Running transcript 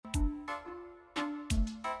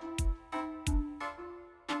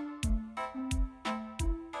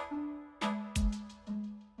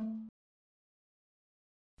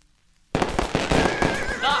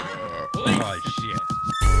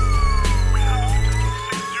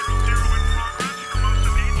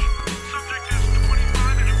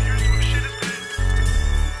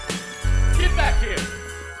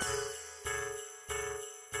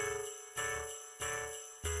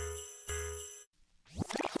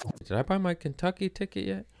Did I buy my Kentucky ticket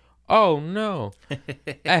yet? Oh, no.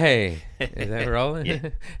 Hey, is that rolling? Yeah.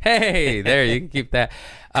 Hey, there, you can keep that.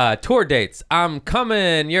 Tour dates. I'm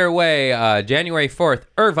coming your way. January 4th,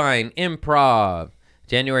 Irvine Improv.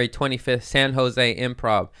 January 25th, San Jose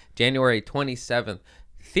Improv. January 27th,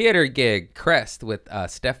 theater gig, Crest with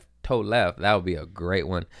Steph Tolev. That would be a great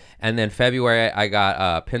one. And then February, I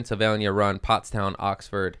got Pennsylvania Run, Pottstown,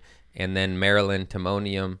 Oxford, and then Maryland,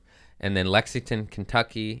 Timonium. And then Lexington,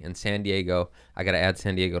 Kentucky, and San Diego. I got to add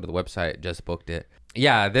San Diego to the website. Just booked it.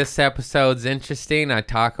 Yeah, this episode's interesting. I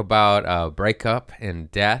talk about breakup and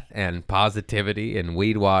death and positivity and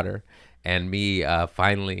weed water and me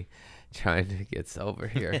finally trying to get sober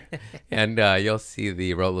here. And you'll see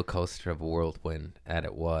the roller coaster of a whirlwind that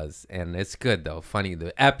it was. And it's good, though. Funny.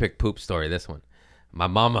 The epic poop story, this one. My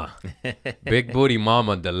mama, big booty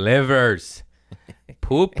mama, delivers.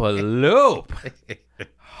 Poop-a-loop.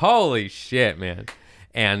 Holy shit, man.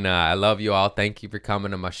 And I love you all. Thank you for coming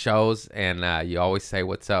to my shows. And you always say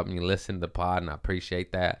what's up and you listen to the pod, and I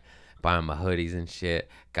appreciate that. Buying my hoodies and shit.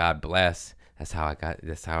 God bless.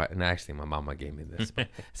 And actually my mama gave me this. But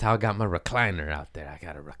that's how I got my recliner out there. I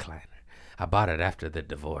got a recliner. I bought it after the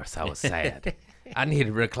divorce. I was sad. I need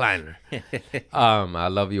a recliner. I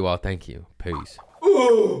love you all. Thank you. Peace.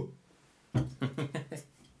 Ooh. That's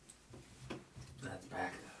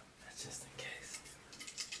back up. That's just in case.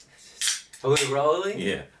 Are we rolling?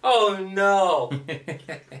 Yeah. Oh no.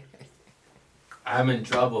 I'm in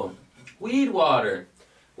trouble. Weed water.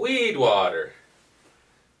 Weed water.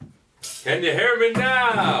 Can you hear me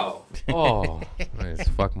now? Oh, I just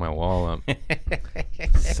fucked my wall up.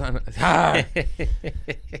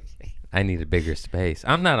 I need a bigger space.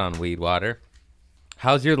 I'm not on weed water.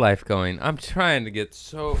 How's your life going? I'm trying to get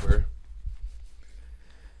sober.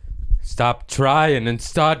 Stop trying and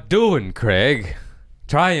start doing, Craig.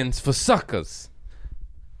 Trying's for suckers.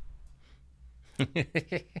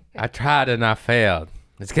 I tried and I failed.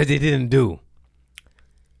 It's because you didn't do.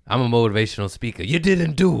 I'm a motivational speaker. You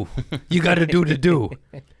didn't do. You got to do to do.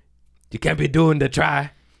 You can't be doing to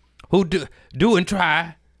try. Who do and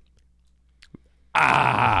try?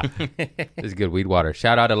 This is good weed water.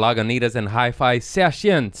 Shout out to Lagunitas and Hi-Fi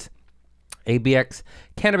Sessions. ABX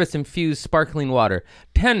cannabis-infused sparkling water.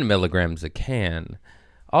 10 milligrams a can.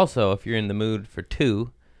 Also, if you're in the mood for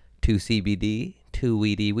two CBD, two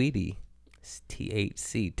weedy. It's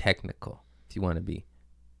THC technical. If you want to be,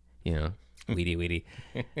 weedy.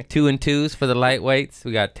 2 and 2s for the lightweights.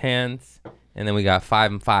 We got 10s, and then we got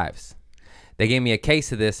 5 and 5s. They gave me a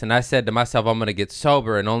case of this, and I said to myself, I'm going to get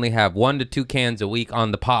sober and only have 1 to 2 cans a week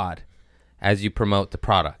on the pod as you promote the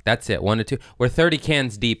product. That's it, 1 to 2. We're 30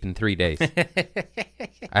 cans deep in 3 days.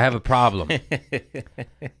 I have a problem.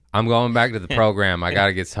 I'm going back to the program. I got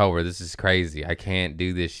to get sober. This is crazy. I can't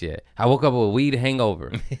do this shit. I woke up with a weed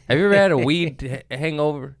hangover. Have you ever had a weed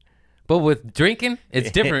hangover? But with drinking,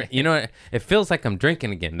 it's different. It feels like I'm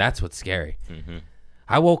drinking again. That's what's scary. Mm-hmm.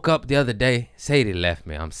 I woke up the other day. Sadie left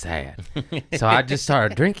me. I'm sad. So I just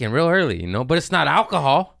started drinking real early, But it's not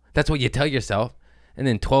alcohol. That's what you tell yourself. And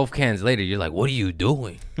then 12 cans later, you're like, what are you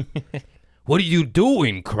doing? What are you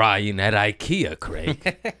doing crying at IKEA,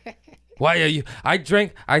 Craig? Why are you? I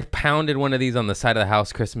pounded one of these on the side of the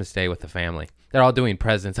house Christmas Day with the family. They're all doing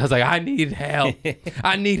presents. I was like, I need help.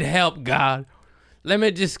 I need help, God. Let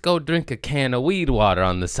me just go drink a can of weed water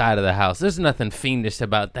on the side of the house. There's nothing fiendish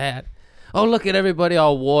about that. Oh, look at everybody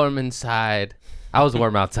all warm inside. I was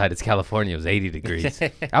warm outside. It's California. It was 80 degrees.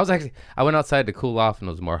 I went outside to cool off and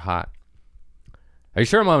it was more hot. Are you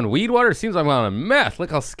sure I'm on weed water? It seems like I'm on a meth.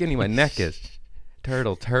 Look how skinny my neck is.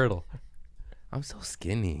 Turtle. I'm so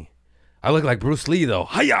skinny. I look like Bruce Lee, though.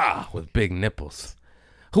 Hiya! With big nipples.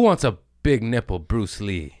 Who wants a big nipple Bruce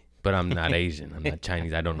Lee? But I'm not Asian. I'm not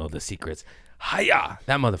Chinese. I don't know the secrets. Hiya!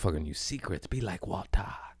 That motherfucker knew secrets. Be like water.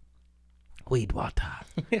 Weed water.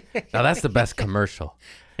 Now that's the best commercial.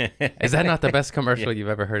 Is that not the best commercial you've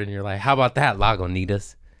ever heard in your life? How about that,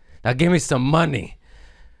 Lagunitas? Now give me some money.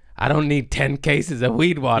 I don't need 10 cases of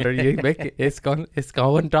weed water. You make it. It's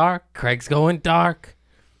going dark. Craig's going dark.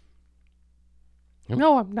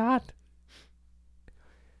 No, I'm not.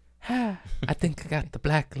 I think I got the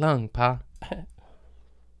black lung, Pa. Oh,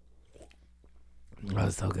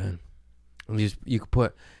 it's so good. You could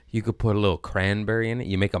put a little cranberry in it.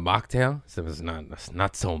 You make a mocktail, so it's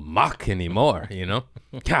not so mock anymore,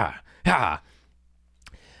 Ha.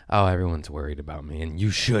 Oh, everyone's worried about me, and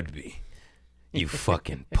you should be. You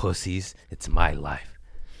fucking pussies. It's my life.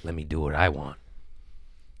 Let me do what I want.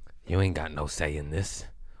 You ain't got no say in this.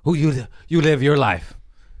 Who you live your life.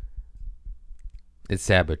 It's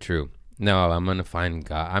sad but true. No, I'm gonna find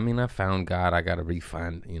God. I mean, I found God. I gotta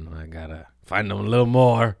refine. I gotta find him a little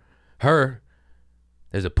more. Her,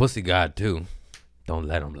 there's a pussy god too. Don't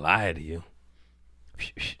let him lie to you.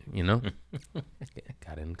 You know?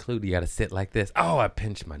 Gotta include, you gotta sit like this. Oh, I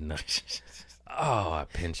pinched my nuts. Oh, I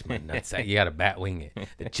pinched my nutsack. You gotta bat wing it.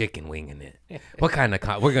 The chicken winging it. What kind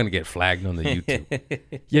of we're gonna get flagged on the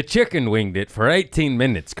YouTube. You chicken winged it for 18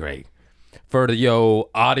 minutes, Greg. For the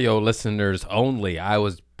audio listeners only, I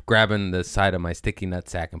was grabbing the side of my sticky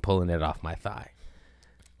nutsack and pulling it off my thigh.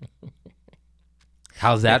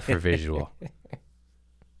 How's that for visual?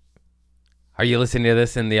 Are you listening to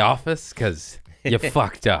this in the office? Because you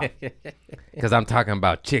fucked up. Because I'm talking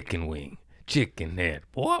about chicken wing, chicken head.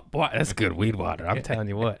 Boy, that's good weed water. I'm telling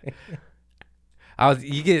you what.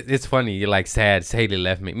 It's funny. You're like sad. Sadie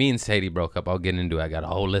left me. Me and Sadie broke up. I'll get into it. I got a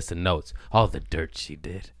whole list of notes. All the dirt she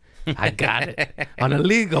did. I got it on a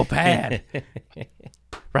legal pad.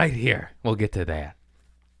 Right here. We'll get to that.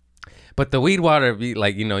 But the weed water, be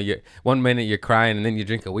like, you 1 minute you're crying and then you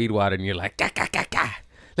drink a weed water and you're like, gah, gah, gah, gah.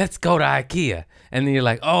 Let's go to IKEA. And then you're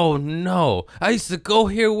like, oh no, I used to go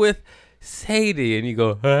here with Sadie. And you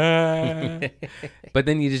go, ah. But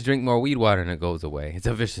then you just drink more weed water and it goes away. It's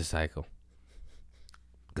a vicious cycle.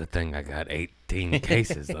 Good thing I got 18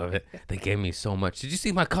 cases of it. They gave me so much. Did you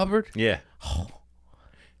see my cupboard? Yeah. Oh.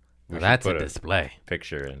 Well, that's a display.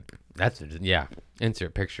 Picture in.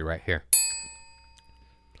 Insert picture right here.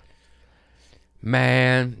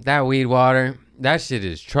 Man, that weed water, that shit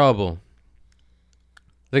is trouble.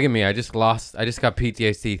 Look at me. I just got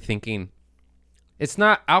PTSD thinking. It's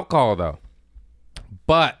not alcohol, though.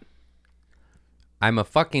 But I'm a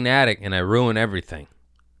fucking addict and I ruin everything.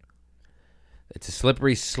 It's a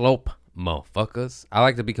slippery slope, motherfuckers. I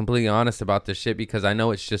like to be completely honest about this shit because I know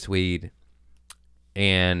it's just weed.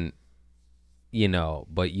 And,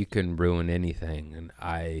 but you can ruin anything. And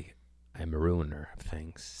I'm a ruiner of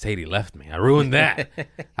things. Sadie left me. I ruined that.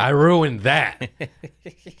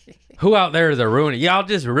 Who out there is a ruiner? Y'all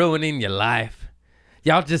just ruining your life.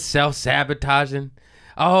 Y'all just self-sabotaging.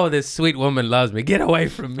 Oh, this sweet woman loves me. Get away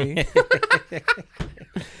from me.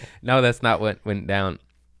 No, that's not what went down.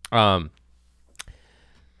 I'm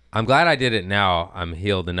glad I did it now. I'm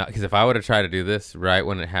healed enough. Because if I would have tried to do this right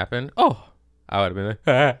when it happened, I would have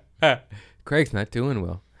been like, Craig's not doing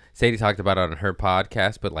well. Sadie talked about it on her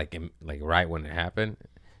podcast, but like right when it happened,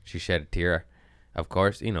 she shed a tear. Of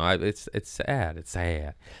course, it's sad. It's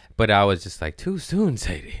sad. But I was just like, too soon,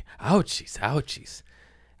 Sadie. Ouchies.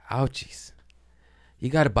 You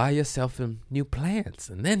got to buy yourself some new plants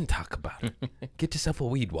and then talk about it. Get yourself a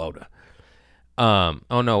weed water. Oh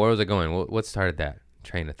no, where was I going? What started that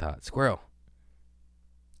train of thought? Squirrel.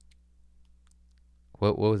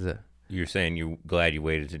 What was it? You're saying you're glad you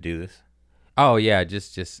waited to do this? Oh yeah,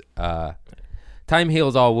 just time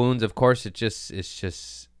heals all wounds. Of course, it just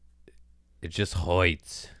hoits. It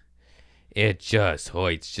just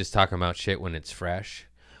hoits. Just talking about shit when it's fresh.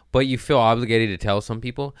 But you feel obligated to tell some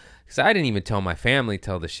people. Because I didn't even tell my family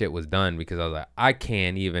till the shit was done. Because I was like, I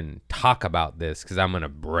can't even talk about this because I'm going to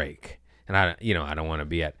break. And I don't want to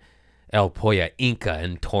be at El Pollo Inca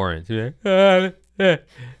in Torrance.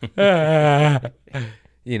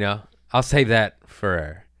 I'll save that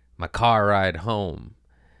for my car ride home,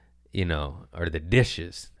 or the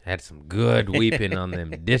dishes. I had some good weeping on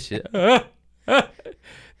them dishes. When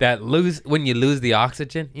you lose the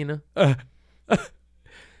oxygen, you're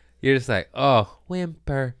just like, oh,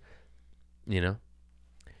 whimper,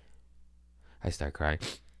 I start crying.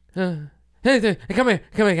 Hey, come here.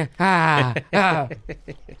 Ah.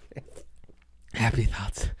 Happy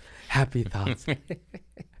thoughts.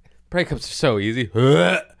 Breakups are so easy.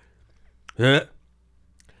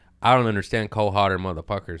 I don't understand cold-hearted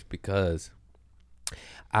motherfuckers because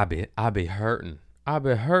I be hurting.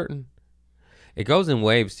 It goes in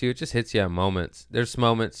waves too. It just hits you at moments. There's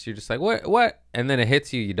moments you're just like, what? And then it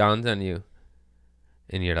hits you, dawns on you.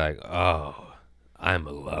 And you're like, oh, I'm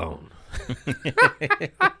alone.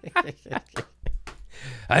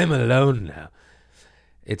 I'm alone now.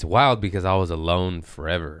 It's wild because I was alone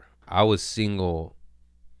forever. I was single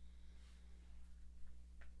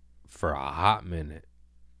for a hot minute.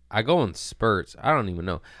 I go in spurts. I don't even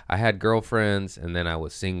know. I had girlfriends and then I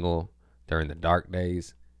was single during the dark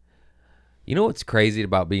days. You know what's crazy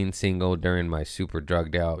about being single during my super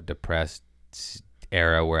drugged out, depressed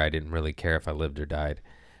era where I didn't really care if I lived or died?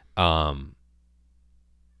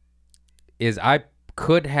 Is I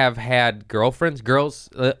could have had girlfriends.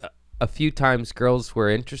 A few times girls were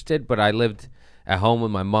interested, but I lived at home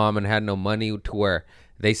with my mom and had no money to where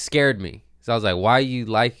they scared me. So I was like, why you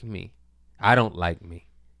like me? I don't like me.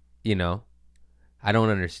 I don't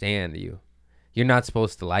understand you. You're not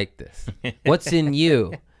supposed to like this. What's in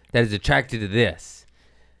you that is attracted to this?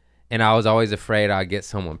 And I was always afraid I'd get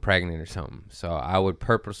someone pregnant or something. So I would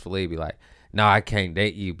purposefully be like, no, I can't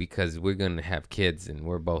date you because we're going to have kids and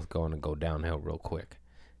we're both going to go downhill real quick.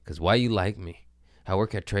 Because why you like me? I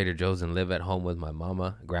work at Trader Joe's and live at home with my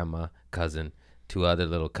mama, grandma, cousin, 2 other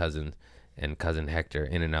little cousins, and cousin Hector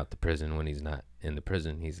in and out the prison. When he's not in the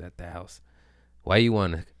prison, he's at the house. Why you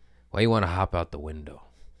want to hop out the window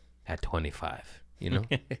at 25, you know?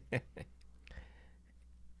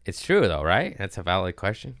 It's true, though, right? That's a valid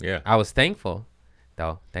question. Yeah. I was thankful,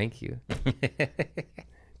 though. Thank you.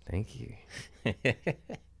 Thank you.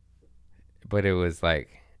 But it was like,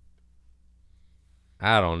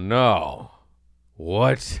 I don't know.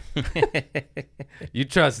 What? You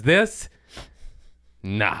trust this?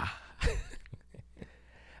 Nah.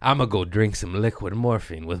 I'm going to go drink some liquid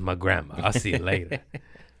morphine with my grandma. I'll see you later.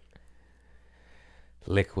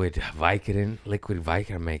 Liquid Vicodin,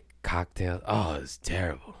 make cocktails. Oh, it's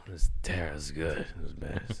terrible. It's good. It was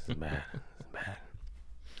bad. It's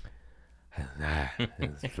bad.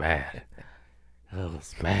 It's bad. Oh,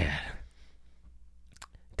 it's bad.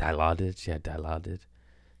 Dilaudid. She had Dilaudid.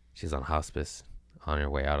 She's on hospice on her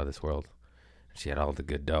way out of this world. She had all the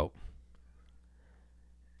good dope.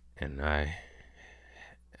 And I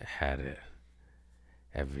had it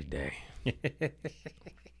every day.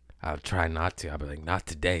 I'll try not to. I'll be like, not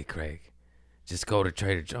today, Craig. Just go to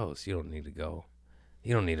Trader Joe's. You don't need to go.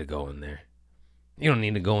 You don't need to go in there. You don't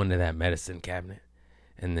need to go into that medicine cabinet.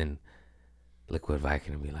 And then Liquid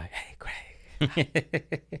Vicodin be like, hey, Craig.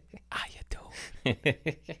 How you doing?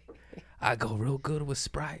 I go real good with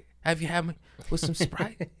Sprite. Have you had me with some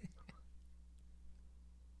Sprite?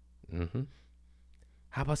 Mm-hmm.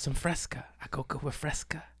 How about some Fresca? I go good with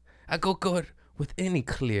Fresca. I go good with any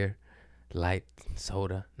clear, light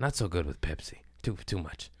soda. Not so good with Pepsi. Too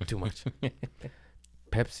much.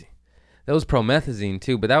 Pepsi. That was promethazine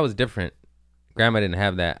too, but that was different. Grandma didn't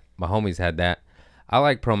have that. My homies had that. I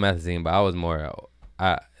like promethazine, but I was more,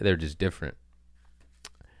 they're just different.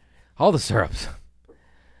 All the syrups.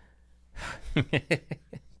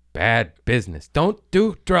 Bad business. Don't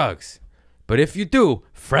do drugs. But if you do,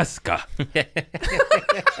 Fresca.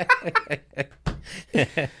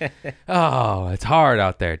 Oh, it's hard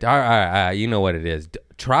out there. All right, you know what it is.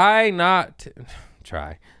 Try.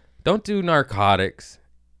 Don't do narcotics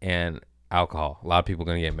and alcohol. A lot of people are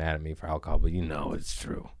going to get mad at me for alcohol, but you know it's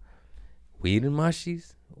true. Weed and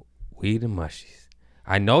mushies.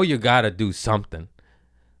 I know you got to do something.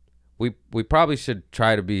 We probably should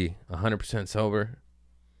try to be 100% sober.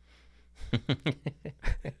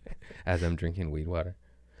 As I'm drinking weed water.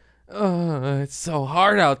 It's so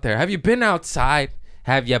hard out there. Have you been outside?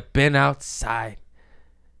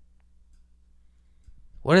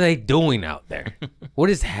 What are they doing out there? What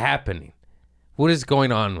is happening? What is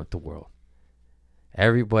going on with the world?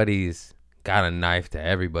 Everybody's got a knife to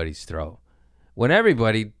everybody's throat. When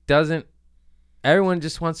everyone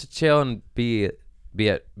just wants to chill and be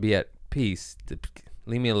at peace.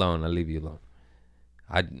 Leave me alone. I'll leave you alone.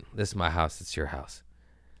 This is my house. It's your house.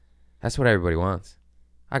 That's what everybody wants.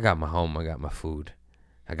 I got my home. I got my food.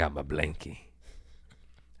 I got my blankie.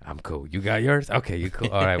 I'm cool. You got yours? Okay, you cool.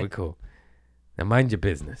 All right, we cool. Now mind your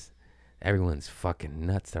business. Everyone's fucking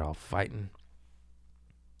nuts. They're all fighting.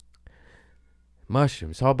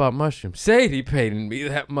 Mushrooms. All about mushrooms. Sadie paid me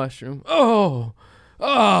that mushroom. Oh.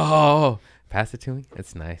 Pass it to me.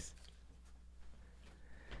 It's nice.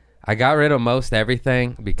 I got rid of most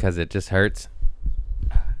everything because it just hurts.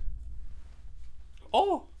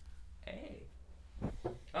 Oh. Hey.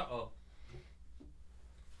 Uh-oh.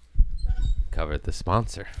 Covered the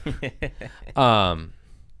sponsor.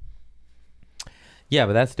 Yeah,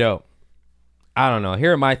 but that's dope. I don't know.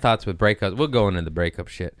 Here are my thoughts with breakups. We'll go into the breakup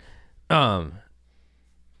shit.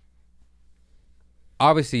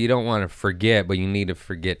 Obviously, you don't want to forget, but you need to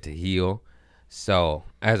forget to heal. So,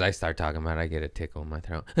 as I start talking about it, I get a tickle in my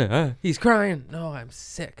throat. He's crying. No, I'm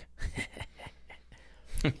sick.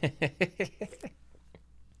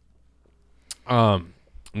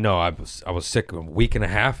 No, I was sick a week and a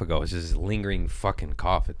half ago. It's just this lingering fucking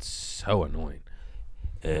cough. It's so annoying.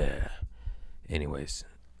 Anyways,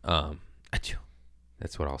 achoo.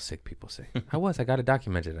 That's what all sick people say. I got it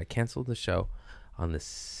documented. I canceled the show on the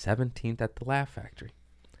 17th at the Laugh Factory.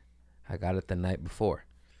 I got it the night before.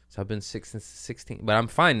 So I've been sick since the 16th. But I'm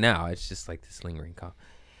fine now. It's just like this lingering cough.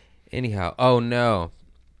 Anyhow, oh no.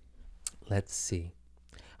 Let's see.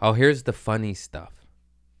 Oh, here's the funny stuff.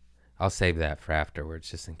 I'll save that for afterwards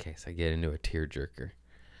just in case I get into a tearjerker.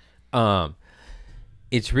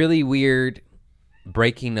 It's really weird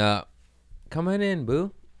breaking up. Come on in,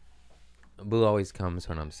 Boo. Boo always comes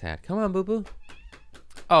when I'm sad. Come on, Boo Boo.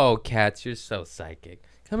 Oh, cats, you're so psychic.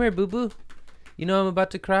 Come here, Boo Boo. You know I'm about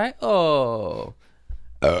to cry? Oh.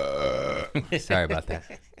 Sorry about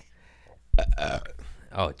that.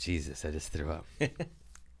 Oh, Jesus, I just threw up.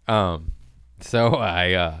 So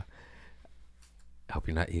I hope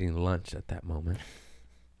you're not eating lunch at that moment.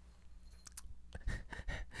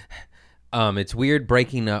 It's weird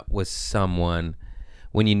breaking up with someone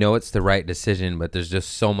when you know it's the right decision, but there's just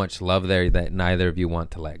so much love there that neither of you want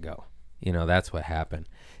to let go. You know, that's what happened.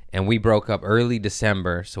 And we broke up early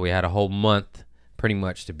December, so we had a whole month pretty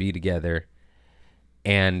much to be together.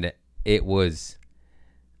 And it was,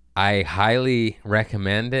 I highly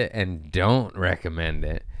recommend it and don't recommend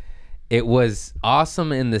it. It was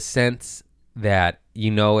awesome in the sense that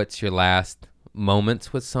you know it's your last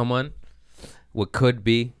moments with someone. What could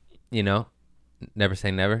be, you know, never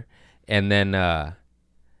say never. And then,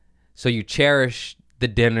 so you cherish the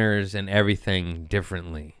dinners and everything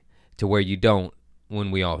differently to where you don't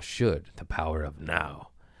when we all should. The power of now.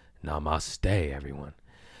 Namaste, everyone.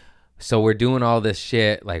 So we're doing all this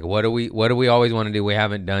shit. Like, what do we always want to do? We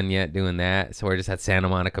haven't done yet doing that. So we're just at Santa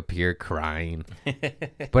Monica Pier crying,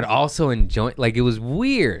 but also enjoying. Like, it was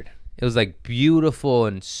weird. It was like beautiful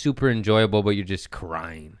and super enjoyable, but you're just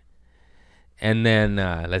crying. And then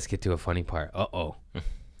let's get to a funny part.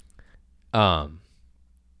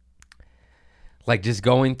 Like just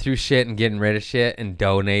going through shit and getting rid of shit and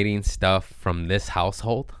donating stuff from this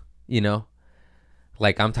household, you know?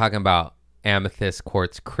 Like I'm talking about amethyst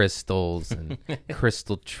quartz crystals and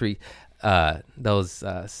crystal tree, those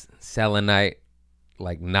selenite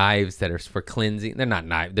like knives that are for cleansing. They're not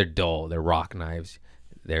knives, they're dull, they're rock knives.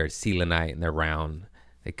 They're selenite and they're round.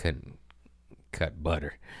 They couldn't cut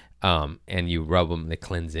butter. And you rub them, they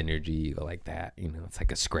cleanse energy, you go like that, you know, it's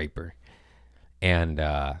like a scraper. And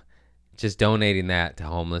just donating that to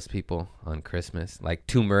homeless people on Christmas, like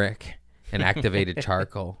turmeric and activated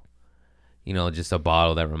charcoal. You know, just a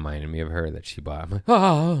bottle that reminded me of her that she bought. I'm like,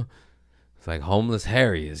 oh, it's like homeless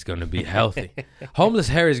Harry is going to be healthy. Homeless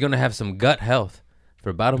Harry is going to have some gut health for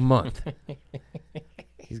about a month.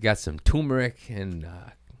 He's got some turmeric and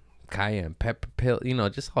cayenne pepper pill, you know,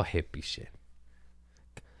 just all hippie shit.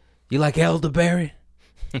 You like elderberry?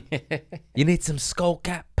 You need some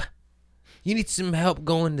skullcap? You need some help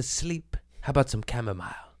going to sleep? How about some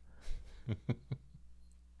chamomile?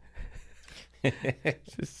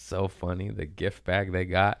 It's just so funny, the gift bag they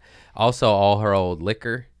got. Also, all her old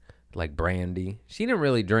liquor, like brandy. She didn't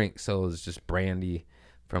really drink, so it was just brandy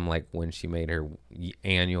from like when she made her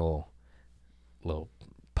annual little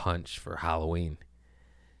punch for Halloween.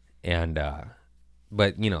 And,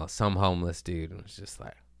 but, you know, some homeless dude was just like,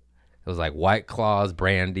 it was like White Claws,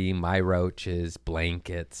 brandy, My Roaches,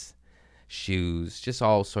 blankets, shoes, just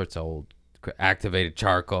all sorts of old activated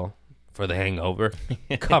charcoal for the hangover.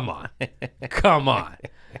 Come on. Come on.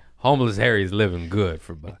 Homeless Harry's living good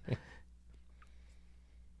for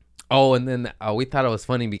Oh, and then we thought it was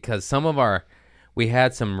funny because we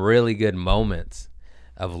had some really good moments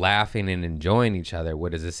of laughing and enjoying each other,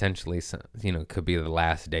 what is essentially, you know, could be the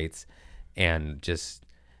last dates, and just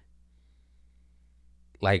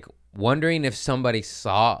like wondering if somebody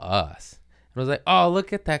saw us and was like, oh,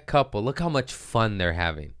 look at that couple. Look how much fun they're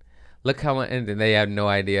having. Look how much, and they had no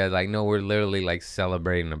idea. Like, no, we're literally like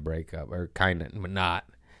celebrating a breakup, or kind of, but not,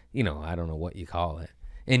 you know, I don't know what you call it.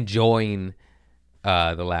 Enjoying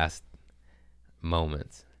the last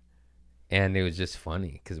moments. And it was just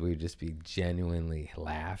funny because we would just be genuinely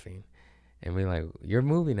laughing. And we're like, you're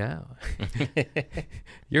moving out.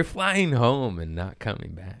 You're flying home and not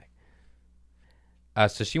coming back.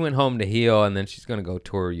 So she went home to heal, and then she's going to go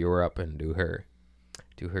tour Europe and do her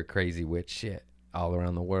crazy witch shit all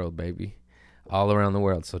around the world, baby. All around the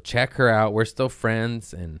world. So check her out. We're still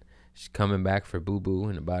friends, and she's coming back for Boo Boo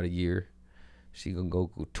in about a year. She's going to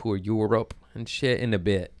go tour Europe and shit in a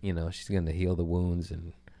bit. You know, she's going to heal the wounds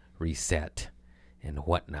and reset and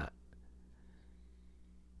whatnot.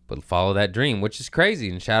 But follow that dream, which is crazy.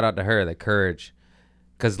 And shout out to her, the courage.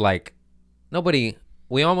 Because, like,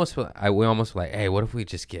 we almost were like, hey, what if we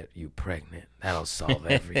just get you pregnant? That'll solve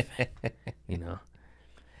everything, you know?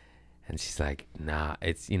 And she's like, nah,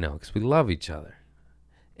 it's, you know, because we love each other.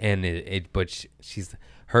 And but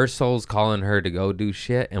her soul's calling her to go do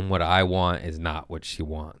shit, and what I want is not what she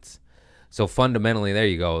wants. So fundamentally, there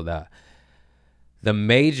you go. The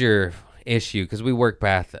major issue, because we work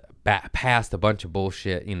past a bunch of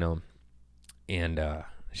bullshit, you know, and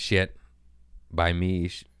shit by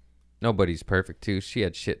me. Nobody's perfect too. She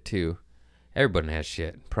had shit too. Everybody has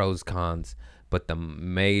shit, pros, cons. But the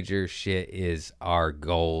major shit is our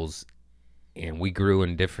goals, and we grew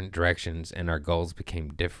in different directions, and our goals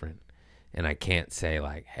became different. And I can't say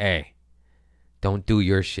like, hey, don't do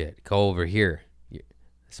your shit. Go over here.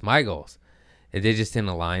 It's my goals. They just didn't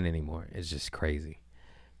align anymore. It's just crazy.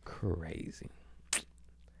 Crazy.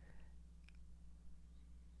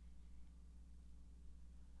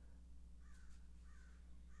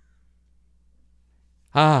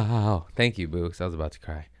 Oh, thank you, Boo, 'cause I was about to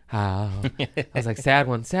cry. Oh. I was like, sad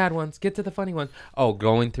ones, get to the funny ones. Oh,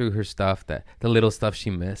 going through her stuff, the little stuff she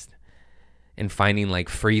missed, and finding like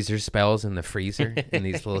freezer spells in the freezer in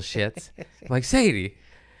these little shits. I'm like, Sadie,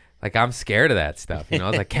 like I'm scared of that stuff. You know, I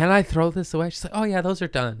was like, can I throw this away? She's like, oh yeah, those are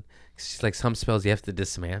done. She's like, some spells you have to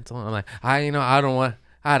dismantle. I'm like, I don't want.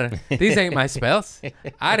 These ain't my spells.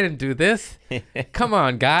 I didn't do this. Come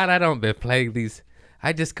on, God, I don't been playing these.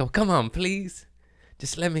 I just go, come on, please.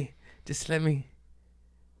 Just let me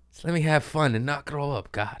have fun and not grow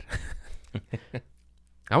up, God.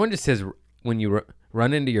 I wonder if it says when you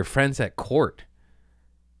run into your friends at court.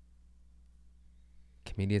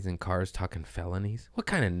 Comedians in cars talking felonies. What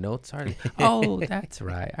kind of notes are they? Oh, that's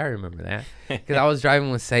right. I remember that. Because I was driving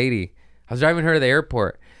with Sadie. I was driving her to the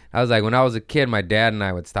airport. I was like, when I was a kid, my dad and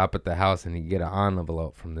I would stop at the house and he'd get an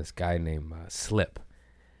envelope from this guy named Slip.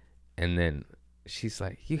 And then she's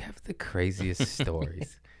like, you have the craziest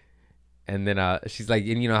stories. And then she's like,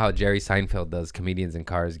 and you know how Jerry Seinfeld does comedians in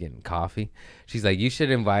cars getting coffee? She's like, you should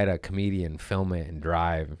invite a comedian, film it, and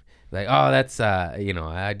drive. Like, oh, that's,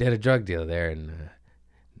 I did a drug deal there in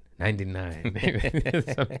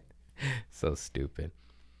 99. So stupid.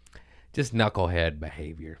 Just knucklehead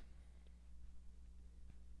behavior.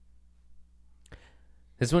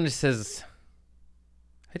 This one just says,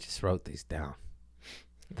 I just wrote these down.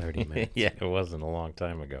 30 minutes. Yeah, it wasn't a long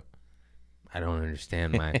time ago. I don't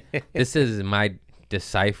understand this is my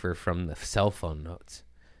decipher from the cell phone notes.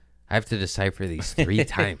 I have to decipher these 3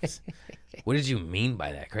 times. What did you mean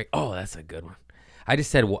by that, Craig? Oh, that's a good one. I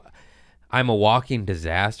just said, I'm a walking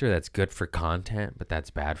disaster. That's good for content, but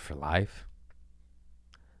that's bad for life.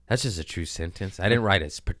 That's just a true sentence. I didn't write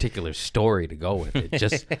a particular story to go with it.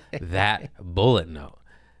 Just that bullet note.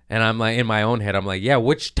 And I'm like, in my own head, I'm like, yeah,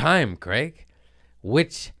 which time, Craig?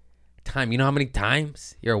 Which time? You know how many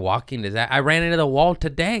times you're walking disaster? I ran into the wall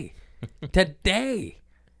today. Today.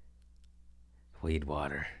 Weed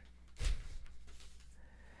water.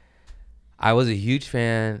 I was a huge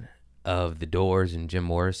fan of The Doors and Jim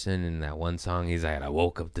Morrison, and that one song he's like, I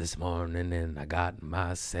woke up this morning and I got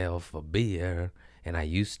myself a beer. And I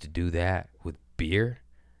used to do that with beer,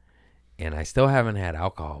 and I still haven't had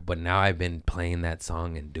alcohol, but now I've been playing that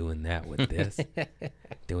song and doing that with this.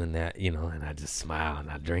 Doing that, and I just smile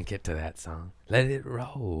and I drink it to that song. Let it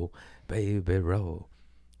roll, baby, roll.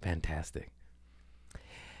 Fantastic.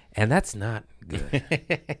 And that's not good.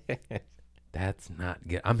 That's not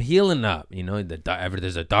good. I'm healing up.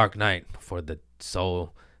 There's a dark night before the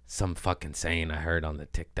soul. Some fucking saying I heard on the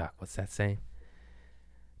TikTok. What's that saying?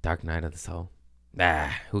 Dark night of the soul.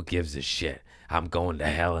 Who gives a shit? I'm going to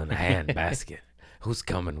hell in a handbasket. Who's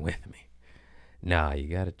coming with me? Nah, you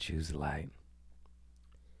gotta choose light.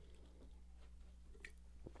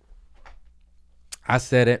 I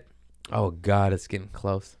said it. Oh God, it's getting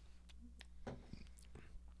close.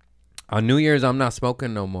 On New Year's, I'm not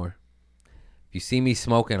smoking no more. If you see me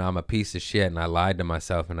smoking, I'm a piece of shit, and I lied to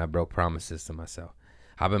myself, and I broke promises to myself.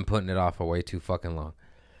 I've been putting it off for way too fucking long.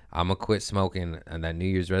 I'm going to quit smoking and that New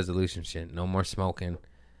Year's resolution shit. No more smoking.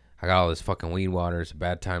 I got all this fucking weed water. It's a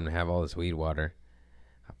bad time to have all this weed water.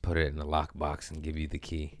 I put it in the lockbox and give you the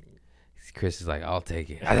key. Chris is like, I'll take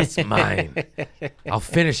it. That's mine. I'll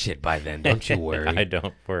finish it by then. Don't you worry. I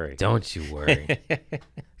don't worry. Don't you worry.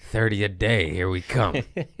 30 a day. Here we come.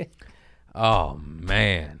 Oh,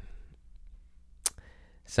 man.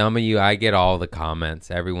 Some of you, I get all the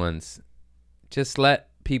comments. Everyone's just let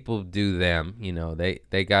people do them.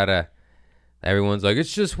 They gotta. Everyone's like,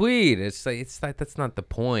 it's just weed. It's like that's not the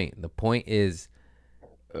point. The point is,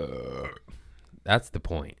 that's the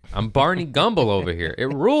point. I'm Barney Gumble over here.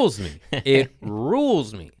 It rules me. It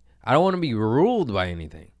rules me. I don't want to be ruled by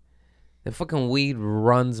anything. The fucking weed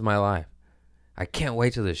runs my life. I can't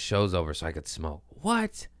wait till this show's over so I could smoke.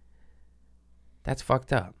 What? That's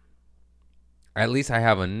fucked up. At least I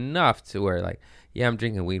have enough to where, like, yeah, I'm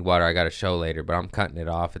drinking weed water. I got a show later, but I'm cutting it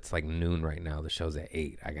off. It's like noon right now. The show's at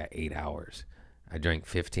 8. I got 8 hours. I drank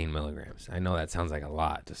 15 milligrams. I know that sounds like a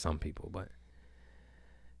lot to some people, but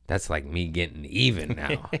that's like me getting even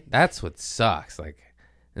now. That's what sucks. Like,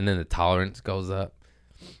 and then the tolerance goes up.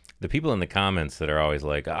 The people in the comments that are always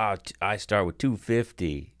like, I start with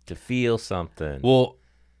 250 to feel something. Well,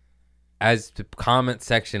 as the comment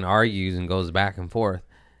section argues and goes back and forth,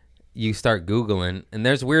 you start Googling, and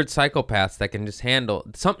there's weird psychopaths that can just handle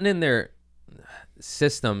something in their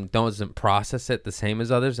system doesn't process it the same as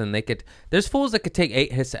others, and there's fools that could take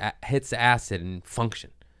 8 hits of acid and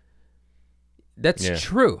function. That's Yeah.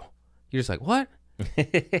 true. You're just like, what?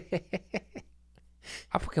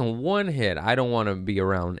 I fucking one hit. I don't want to be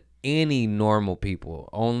around any normal people.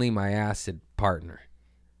 Only my acid partner.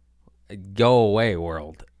 Go away,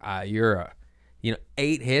 world. You're a,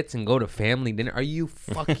 8 hits and go to family dinner. Are you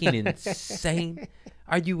fucking insane?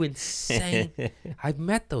 Are you insane? I've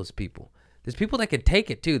met those people. There's people that can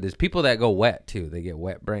take it too. There's people that go wet too. They get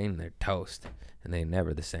wet brain. They're toast, and they're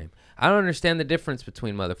never the same. I don't understand the difference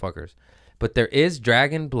between motherfuckers. But there is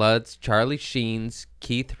Dragon Bloods, Charlie Sheens,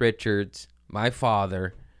 Keith Richards, my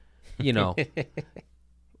father,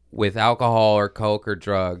 with alcohol or coke or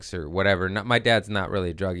drugs or whatever. My dad's not really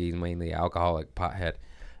a druggie. He's mainly alcoholic pothead.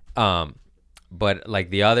 But like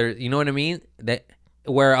the other, you know what I mean?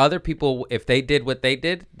 Where other people, if they did what they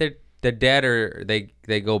did, they're dead or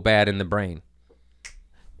they go bad in the brain,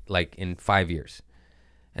 like in 5 years.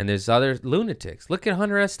 And there's other lunatics. Look at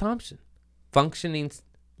Hunter S. Thompson, functioning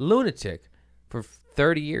lunatic for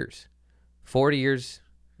 30 years, 40 years.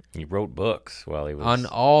 He wrote books while he was on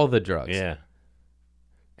all the drugs. Yeah.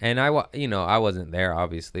 And I wasn't there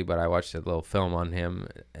obviously, but I watched a little film on him,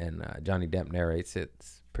 and Johnny Depp narrates it.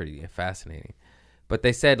 It's pretty fascinating. But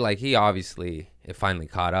they said like it finally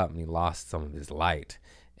caught up and he lost some of his light,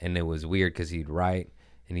 and it was weird because he'd write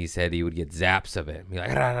and he said he would get zaps of it, be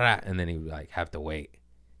like, rah, rah, rah, and then he would like have to wait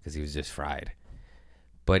because he was just fried.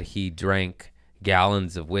 But he drank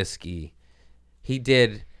gallons of whiskey.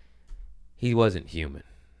 He wasn't human.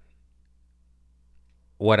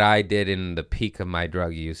 What I did in the peak of my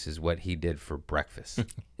drug use is what he did for breakfast.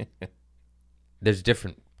 There's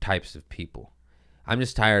different types of people. I'm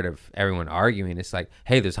just tired of everyone arguing. It's like,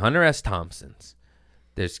 hey, there's Hunter S. Thompsons.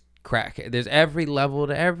 There's crack. There's every level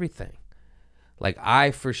to everything. Like,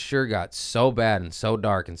 I for sure got so bad and so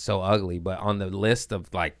dark and so ugly, but on the list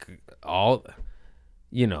of like all,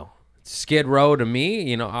 Skid Row to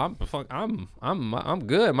me, I'm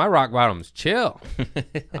good. My rock bottom's chill.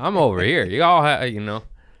 I'm over here. You all have,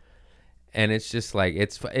 and it's just like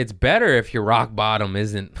it's better if your rock bottom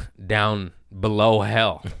isn't down below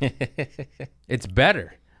hell. It's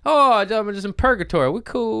better. Oh, I'm just in purgatory. We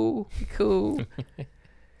cool.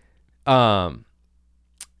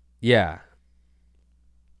 Yeah.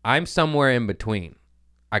 I'm somewhere in between.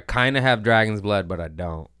 I kind of have dragon's blood, but I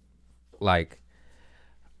don't. Like,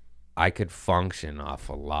 I could function off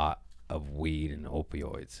a lot of weed and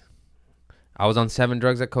opioids. I was on 7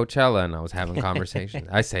 drugs at Coachella, and I was having conversations.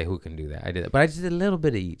 I say, who can do that? I did that. But I just did a little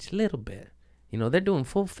bit of each, little bit. They're doing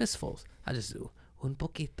full fistfuls. I just do un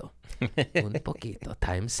poquito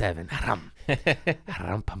times 7. Aram.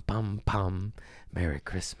 Aram, pam, pam, pam. Merry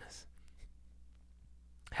Christmas.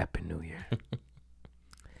 Happy New Year.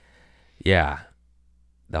 Yeah.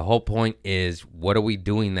 The whole point is, what are we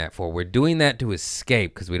doing that for? We're doing that to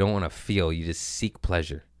escape because we don't want to feel. You just seek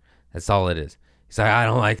pleasure. That's all it is. He's like, I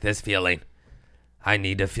don't like this feeling. I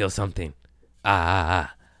need to feel something.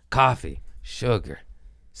 Coffee, sugar,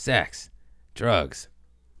 sex, drugs.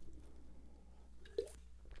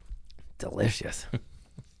 Delicious.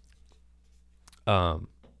 I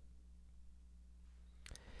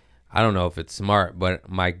don't know if it's smart, but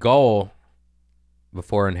my goal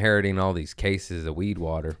before inheriting all these cases of weed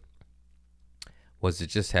water was to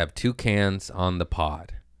just have 2 cans on the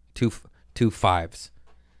pod, two 5s,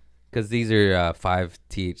 because these are 5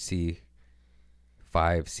 THC,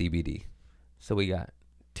 5 CBD. So we got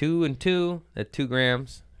 2 and 2 at 2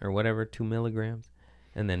 grams or whatever, 2 milligrams,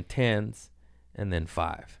 and then 10s, and then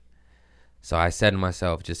 5. So I said to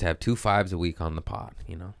myself, just have 2 5s a week on the pod,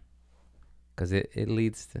 because it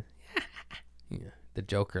leads to the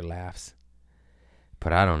Joker laughs.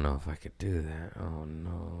 But I don't know if I could do that. Oh,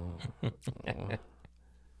 no.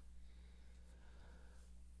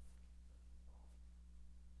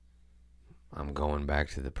 I'm going back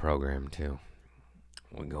to the program, too.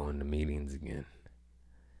 We're going to meetings again.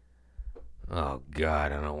 Oh,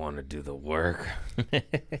 God, I don't want to do the work.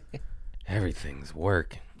 Everything's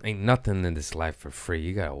work. Ain't nothing in this life for free.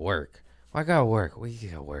 You got to work. Well, I got to work. Well, you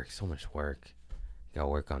got to work. So much work. You got to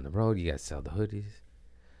work on the road. You got to sell the hoodies.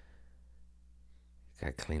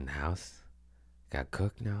 Gotta clean the house. Gotta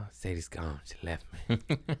cook now. Sadie's gone. She left me.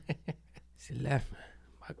 She left me.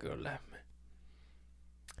 My girl left me.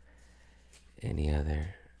 Any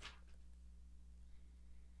other?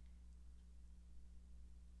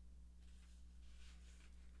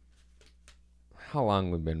 How long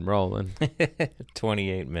we been rolling?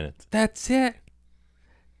 28 minutes. That's it.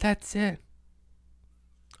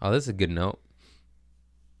 Oh, this is a good note.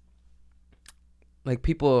 Like,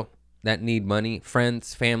 people that need money,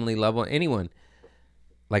 friends, family, loved one, anyone.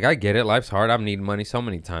 Like, I get it. Life's hard. I've needed money so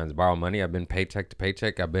many times. Borrow money. I've been paycheck to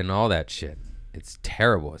paycheck. I've been all that shit. It's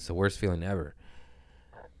terrible. It's the worst feeling ever.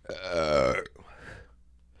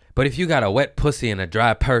 But if you got a wet pussy and a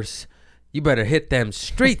dry purse, you better hit them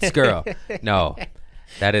streets, girl. No,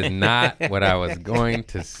 that is not what I was going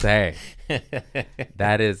to say.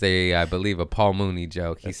 That is I believe, a Paul Mooney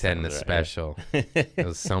joke he said in a special. It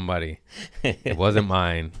was somebody. It wasn't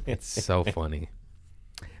mine. It's so funny.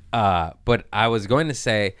 But I was going to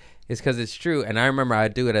say, it's because it's true. And I remember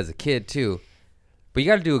I'd do it as a kid too. But you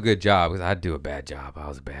got to do a good job, because I'd do a bad job. I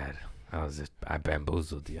was bad. I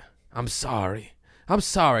bamboozled you. I'm sorry,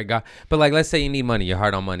 God. But like, let's say you need money. You're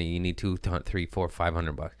hard on money. You need $200, $300, $400,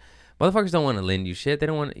 $500. Motherfuckers don't want to lend you shit. They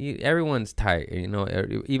don't want. Everyone's tight. You know,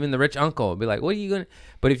 even the rich uncle will be like, "What are you gonna?"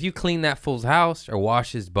 But if you clean that fool's house or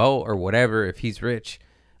wash his boat or whatever, if he's rich,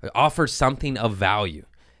 offer something of value.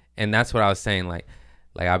 And that's what I was saying. Like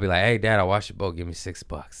I'll be like, "Hey, Dad, I washed your boat. Give me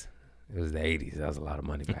 $6." It was the '80s. That was a lot of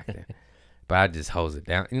money back then. But I just hose it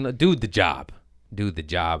down. You know, do the job.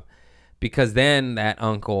 Because then that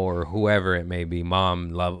uncle or whoever it may be, mom,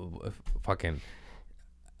 love, fucking,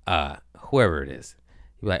 whoever it is,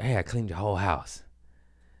 you're like, hey, I cleaned your whole house.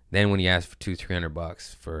 Then when you ask for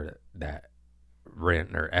 $200-$300 for that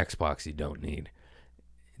rent or Xbox you don't need,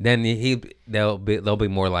 then they'll be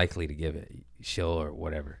more likely to give it. She'll or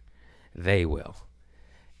whatever, they will.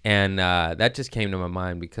 And that just came to my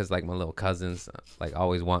mind because like my little cousins like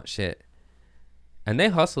always want shit, and they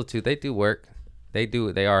hustle too. They do work.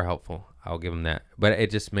 They are helpful. I'll give them that. But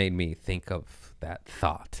it just made me think of that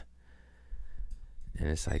thought. And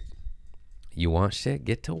it's like, you want shit?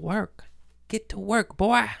 Get to work. Get to work,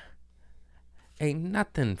 boy. Ain't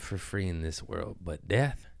nothing for free in this world but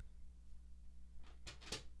death.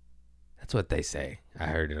 That's what they say. I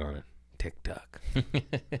heard it on TikTok.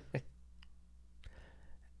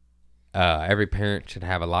 Every parent should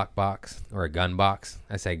have a lockbox or a gun box.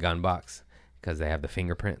 I say gun box because they have the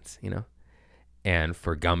fingerprints, you know. And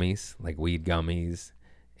for gummies, like weed gummies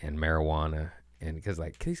and marijuana. And because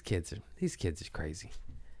like these kids are crazy.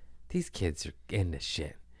 These kids are into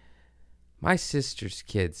shit. My sister's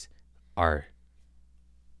kids are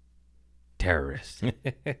terrorists.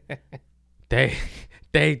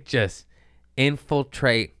 They just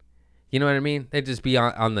infiltrate. You know what I mean? They just be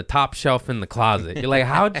on the top shelf in the closet. You're like,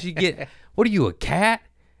 how did you get, what are you, a cat?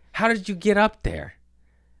 How did you get up there?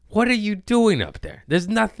 What are you doing up there? There's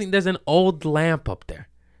nothing. There's an old lamp up there.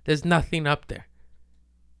 There's nothing up there.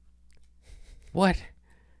 What?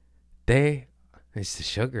 It's the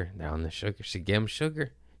sugar. They're on the sugar. She gave them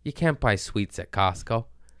sugar. You can't buy sweets at Costco.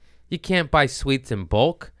 You can't buy sweets in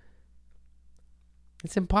bulk.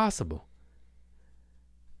 It's impossible.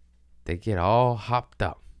 They get all hopped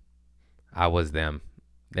up. I was them.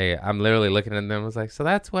 I'm literally looking at them. I was like, so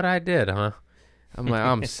that's what I did, huh? I'm like,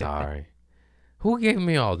 I'm sorry. Who gave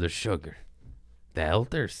me all the sugar? The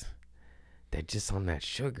elders. They're just on that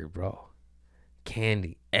sugar, bro.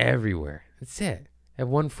 Candy everywhere. That's it. Have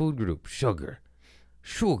one food group. Sugar.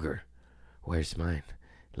 Where's mine?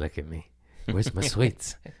 Look at me. Where's my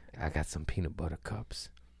sweets? I got some peanut butter cups.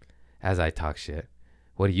 As I talk shit.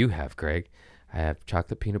 What do you have, Craig? I have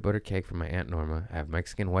chocolate peanut butter cake from my Aunt Norma. I have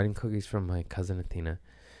Mexican wedding cookies from my cousin Athena.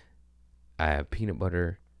 I have peanut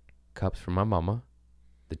butter cups from my mama.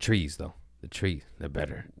 The trees, though. The trees, they're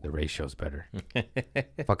better. The ratio's better.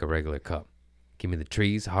 Fuck a regular cup. Give me the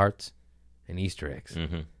trees, hearts, and Easter eggs.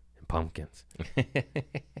 Mm-hmm. And pumpkins.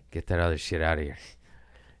 Get that other shit out of here.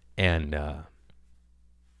 And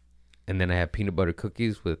then I have peanut butter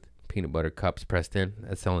cookies with peanut butter cups pressed in.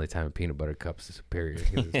 That's the only time a peanut butter cups is superior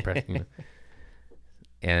because it's pressed in.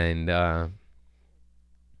 And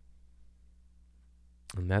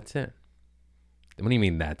that's it. What do you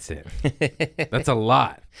mean that's it? That's a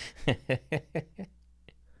lot. It's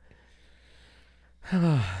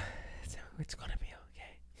going to be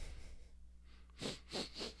okay.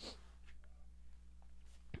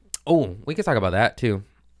 Oh, we could talk about that too.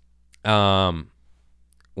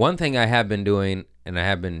 One thing I have been doing, and I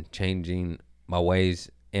have been changing my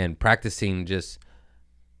ways and practicing just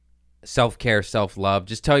self-care, self-love.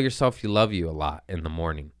 Just tell yourself you love you a lot in the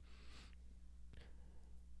morning.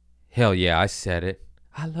 Hell yeah, I said it.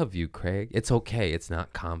 I love you, Craig. It's okay. It's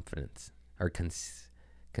not confidence or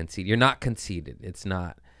conceit. You're not conceited. It's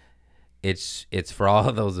not. It's for all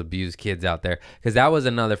of those abused kids out there. Because that was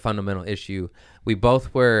another fundamental issue. We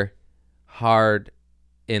both were hard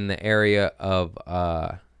in the area of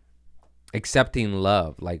accepting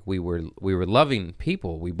love. Like we were loving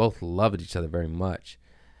people. We both loved each other very much.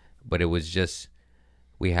 But it was just,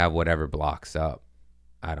 we have whatever blocks up.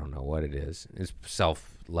 I don't know what it is. It's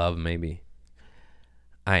self-love, maybe.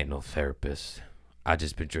 I ain't no therapist. I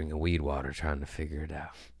just been drinking weed water trying to figure it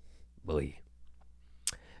out. Boy.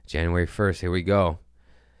 January 1st, here we go.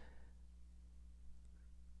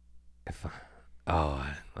 Oh,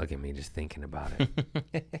 look at me just thinking about it.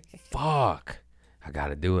 Fuck. I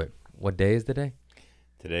gotta do it. What day is the day?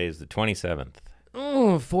 Today is the 27th.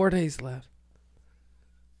 Oh, 4 days left.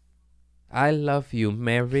 I love you,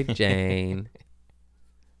 Mary Jane.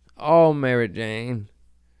 Oh, Mary Jane.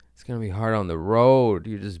 It's gonna be hard on the road.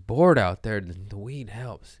 You're just bored out there. The weed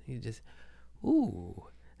helps. You just, ooh,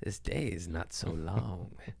 this day is not so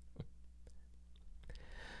long.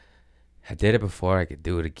 I did it before. I could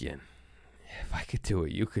do it again. If I could do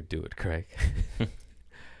it, you could do it, Craig.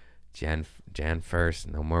 Jan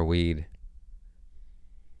 1st, no more weed.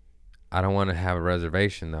 I don't want to have a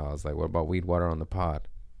reservation, though. I was like, what about weed water on the pod?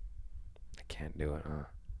 I can't do it, huh?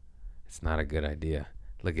 It's not a good idea.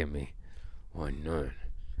 Look at me. Why not?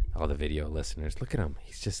 All the video listeners, look at him.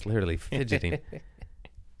 He's just literally fidgeting.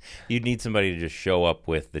 You'd need somebody to just show up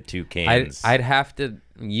with the 2 cans. I'd have to,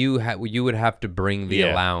 you would have to bring the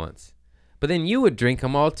allowance. But then you would drink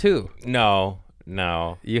them all, too. No.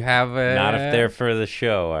 You have a... Not if they're for the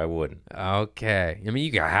show, I wouldn't. Okay. I mean,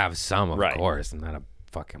 you gotta have some, of Right. course. I'm not a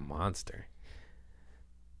fucking monster.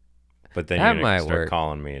 But then That you're going might to start work.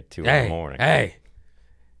 calling me at 2 in the morning.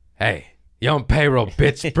 Hey, you on payroll,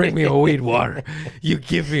 bitch. Bring me a weed water. You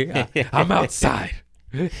give me, I'm outside.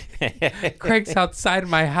 Craig's outside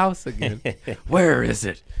my house again. Where is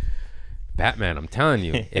it? Batman, I'm telling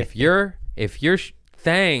you, if your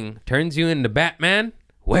thing turns you into Batman,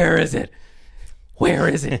 where is it? Where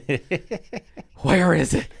is it? Where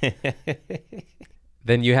is it?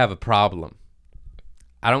 Then you have a problem.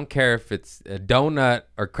 I don't care if it's a donut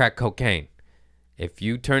or crack cocaine. If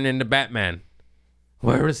you turn into Batman,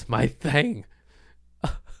 where is my thing?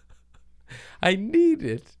 I need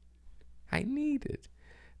it.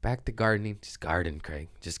 Back to gardening. Just garden, Craig.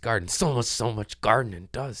 Just garden. So much gardening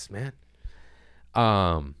does, man.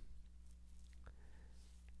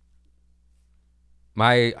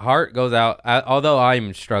 My heart goes out, although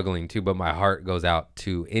I'm struggling too, but my heart goes out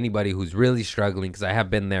to anybody who's really struggling, because I have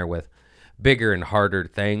been there with bigger and harder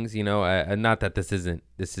things, you know. Not that this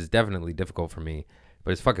is definitely difficult for me,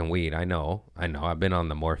 but it's fucking weed. I know. I've been on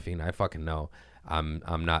the morphine. I fucking know.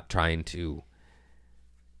 I'm not trying to,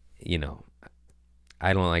 you know,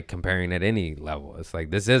 I don't like comparing at any level. It's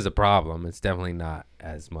like, this is a problem. It's definitely not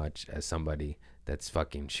as much as somebody that's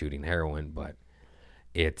fucking shooting heroin, but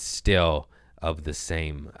it's still of the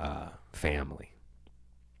same family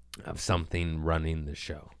of something running the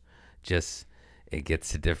show. Just, it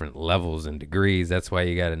gets to different levels and degrees. That's why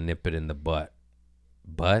you got to nip it in the butt.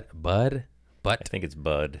 Bud? I think it's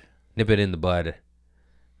Bud. Nip it in the bud.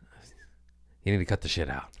 You need to cut the shit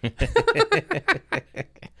out.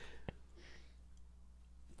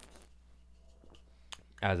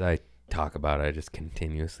 As I talk about it, I just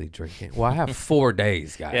continuously drink it. Well, I have 4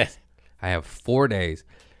 days, guys. Yeah. I have 4 days.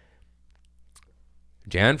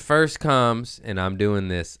 Jan 1st comes, and I'm doing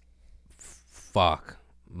this. Fuck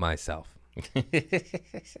myself.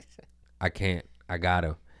 I can't. I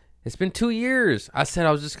gotta. It's been 2 years. I said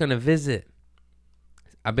I was just gonna visit.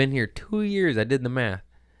 I've been here 2 years. I did the math.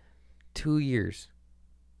 2 years.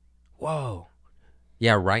 Whoa.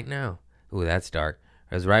 Yeah, right now. Ooh, that's dark.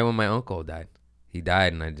 It was right when my uncle died. He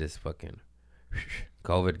died, and I just fucking...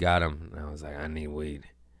 COVID got him, and I was like, I need weed.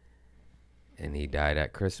 And he died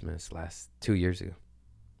at Christmas 2 years ago.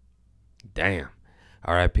 Damn.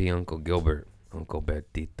 R.I.P. Uncle Gilbert. Uncle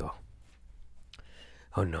Bertito.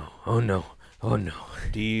 Oh, no. Oh, no. Oh, no.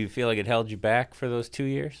 Do you feel like it held you back for those 2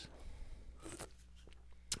 years?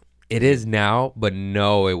 It is now, but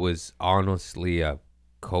no, it was honestly a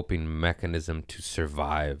coping mechanism to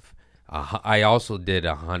survive. I also did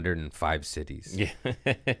 105 cities. Yeah.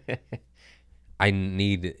 I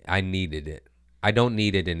needed it. I don't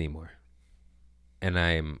need it anymore. And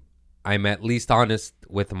I'm at least honest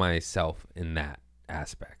with myself in that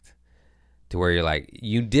aspect. To where you're like,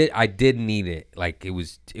 I did need it. Like it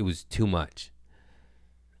was too much.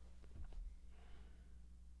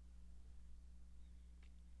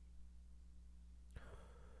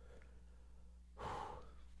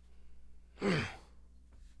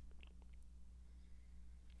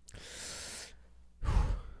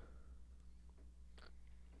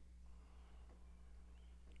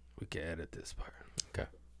 We can edit this part. Okay.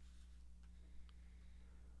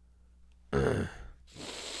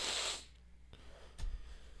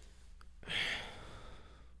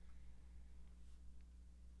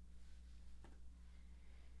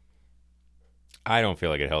 I don't feel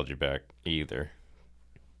like it held you back either.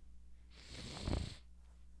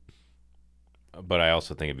 But I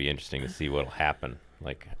also think it'd be interesting to see what'll happen.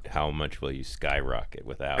 Like, how much will you skyrocket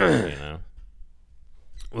without it, you know?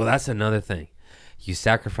 Well, that's another thing. You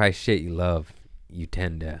sacrifice shit you love, you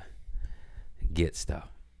tend to get stuff.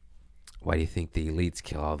 Why do you think the elites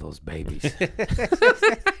kill all those babies?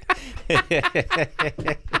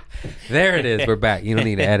 There it is. We're back. You don't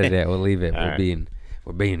need to edit it. We'll leave it.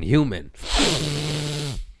 We're being human.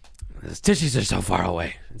 The tissues are so far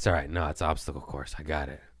away. It's all right. No, it's obstacle course. I got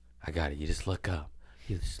it. You just look up.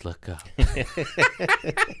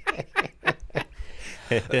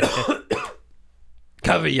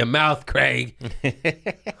 Cover your mouth, Craig.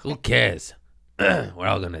 Who cares? We're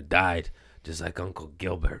all gonna die, just like Uncle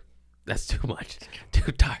Gilbert. That's too much.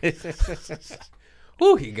 Too tight.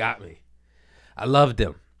 Ooh, he got me. I loved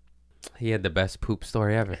him. He had the best poop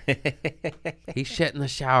story ever. He shit in the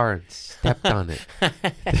shower and stepped on it.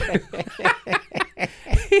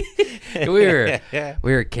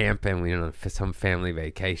 we were camping. We were on some family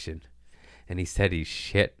vacation, and he said he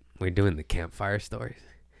shit. We're doing the campfire stories,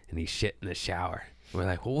 and he shit in the shower. We're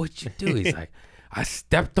like, well, what'd you do? He's like, I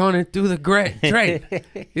stepped on it through the drain. He's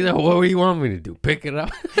like, what do you want me to do? Pick it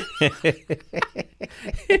up?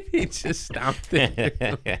 He just stomped it.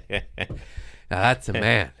 Now that's a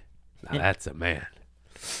man.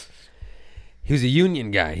 He was a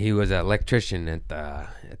union guy. He was an electrician at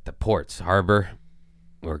the ports harbor.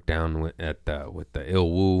 Worked down with the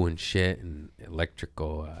Ilwu and shit and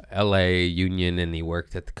electrical L.A. union, and he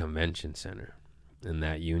worked at the convention center in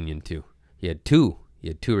that union too. He had two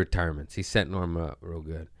retirements. He set Norma up real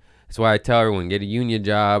good. That's why I tell everyone, get a union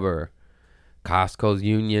job or Costco's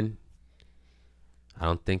union. I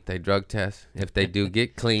don't think they drug test. If they do,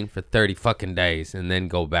 get clean for 30 fucking days and then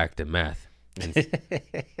go back to meth. And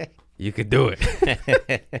you could do it.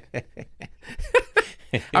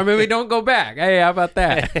 Or maybe don't go back. Hey, how about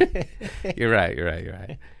that? You're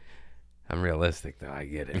right. I'm realistic, though. I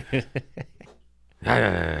get it.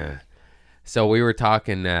 So we were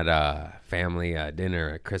talking at family dinner,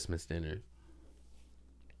 at Christmas dinner,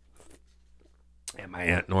 at my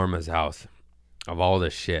Aunt Norma's house. Of all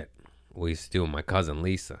this shit we used to do with my cousin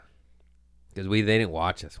Lisa, because they didn't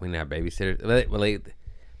watch us. We didn't have babysitters.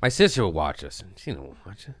 My sister would watch us, and she don't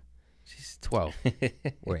watch us. She's 12.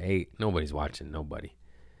 We're 8. Nobody's watching nobody.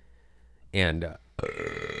 And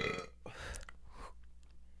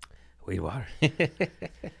weed water.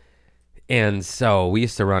 And so we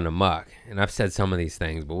used to run amok. And I've said some of these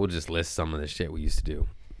things, but we'll just list some of the shit we used to do.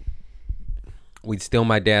 We'd steal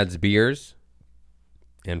my dad's beers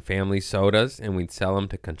and family sodas, and we'd sell them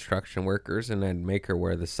to construction workers, and I'd make her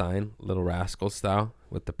wear the sign, Little Rascal style,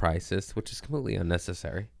 with the prices, which is completely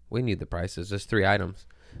unnecessary. We knew the prices. There's 3 items.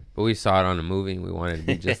 But we saw it on a movie, and we wanted to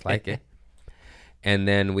be just like it. And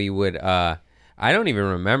then we would, I don't even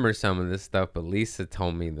remember some of this stuff, but Lisa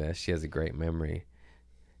told me this. She has a great memory.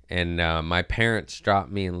 And my parents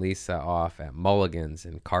dropped me and Lisa off at Mulligan's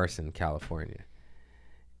in Carson, California.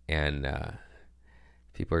 And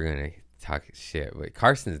people are going to talk shit, but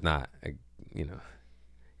Carson's not,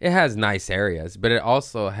 it has nice areas, but it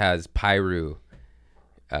also has Piru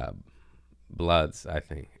Bloods, I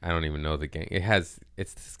think. I don't even know the gang.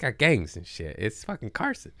 It's got gangs and shit. It's fucking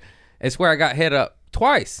Carson. It's where I got hit up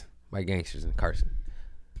twice by gangsters in Carson.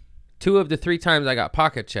 2 of the 3 times I got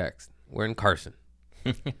pocket checks were in Carson.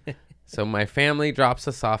 So my family drops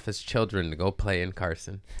us off as children to go play in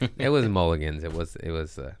Carson. It was Mulligan's. It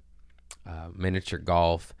was miniature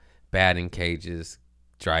golf, batting cages,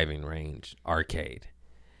 driving range, arcade.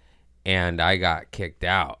 And I got kicked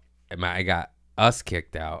out. I got us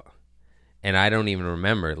kicked out. And I don't even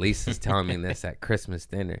remember. Lisa's telling me this at Christmas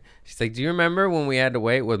dinner. She's like, do you remember when we had to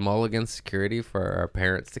wait with Mulligan security for our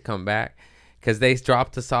parents to come back? Because they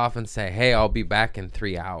dropped us off and say, hey, I'll be back in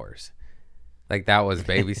 3 hours. Like, that was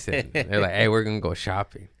babysitting. They're like, hey, we're going to go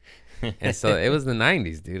shopping. And so it was the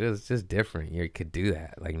 90s, dude. It was just different. You could do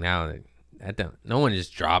that. Like, now, no one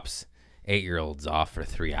just drops 8-year-olds off for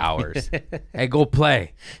 3 hours. Hey, go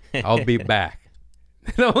play. I'll be back.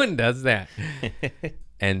 No one does that.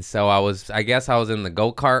 And so I guess I was in the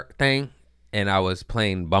go-kart thing, and I was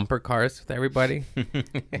playing bumper cars with everybody,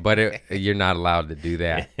 but you're not allowed to do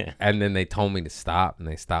that. And then they told me to stop, and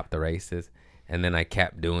they stopped the races. And then I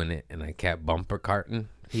kept doing it, and I kept bumper carting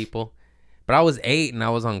people. But I was 8, and I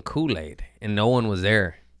was on Kool-Aid, and no one was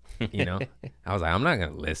there, I was like, I'm not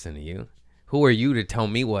going to listen to you. Who are you to tell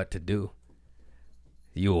me what to do?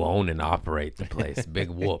 You own and operate the place. Big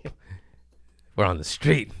whoop. We're on the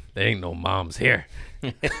street. There ain't no moms here.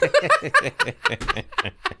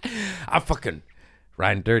 I fucking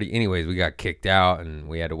riding dirty. Anyways, we got kicked out and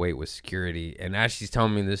we had to wait with security. And as she's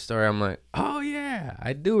telling me this story, I'm like, oh yeah,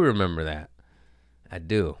 I do remember that. I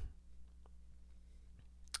do.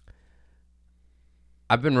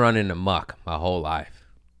 I've been running amok my whole life.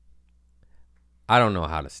 I don't know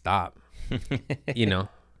how to stop.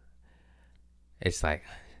 It's like,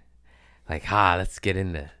 let's get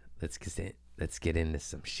into let's get into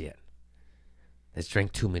some shit. Let's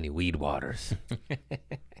drink too many weed waters.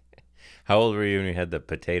 How old were you when you had the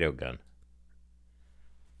potato gun?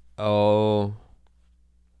 Oh,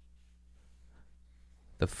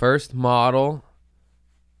 the first model,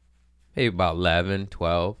 maybe about 11,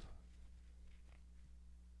 12.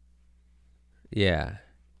 Yeah.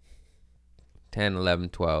 10, 11,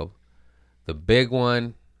 12. The big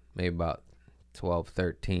one, maybe about 12,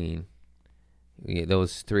 13. Yeah,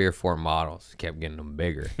 those 3 or 4 models kept getting them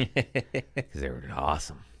bigger because they were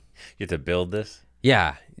awesome. You have to build this?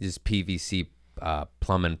 Yeah, just PVC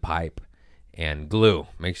plumbing pipe and glue.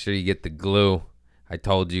 Make sure you get the glue. I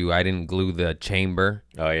told you I didn't glue the chamber.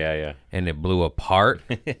 Oh, yeah. And it blew apart.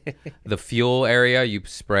 The fuel area, you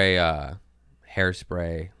spray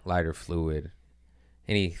hairspray, lighter fluid,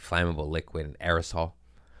 any flammable liquid, and aerosol.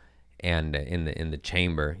 And in the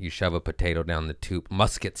chamber, you shove a potato down the tube,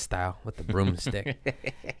 musket style, with the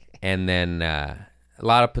broomstick. And then a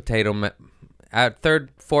lot of potato. At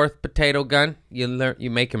third, fourth potato gun, you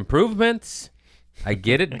make improvements. I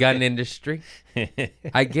get it, gun industry.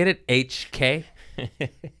 I get it, HK.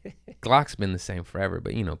 Glock's been the same forever,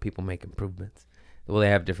 but people make improvements. Well, they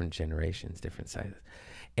have different generations, different sizes.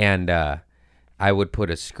 And I would put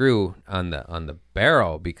a screw on the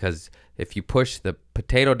barrel because if you push the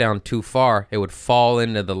potato down too far, it would fall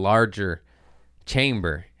into the larger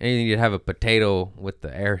chamber, and you'd have a potato with the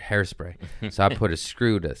hairspray. So I put a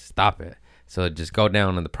screw to stop it, so it just go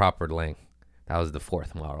down in the proper length. That was the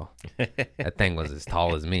 4th model. That thing was as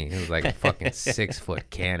tall as me. It was like a fucking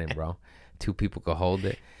 6-foot cannon, bro. 2 people could hold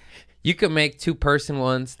it. You could make 2-person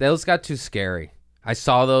ones. Those got too scary. I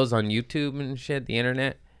saw those on YouTube and shit, the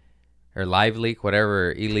internet, or Live Leak,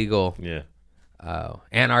 whatever illegal. Yeah.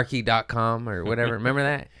 Anarchy.com or whatever. Remember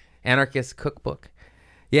that? Anarchist Cookbook.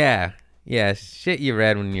 Yeah. Yeah. Shit you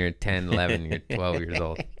read when you're 10, 11, you're 12 years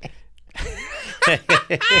old.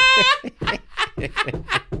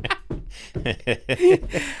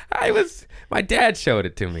 My dad showed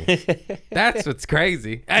it to me. That's what's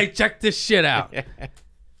crazy. Hey, check this shit out.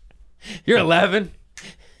 You're 11.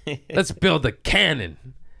 Let's build a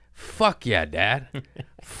cannon. Fuck yeah, Dad.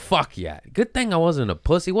 Fuck yeah. Good thing I wasn't a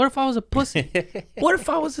pussy. What if I was a pussy? What if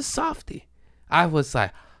I was a softie? I was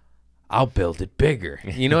like, I'll build it bigger.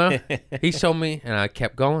 He showed me, and I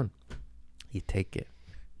kept going. You take it.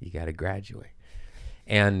 You got to graduate.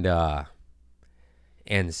 And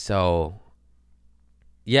so,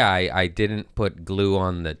 yeah, I didn't put glue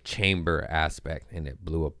on the chamber aspect, and it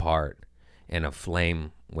blew apart, and a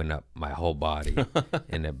flame went up my whole body,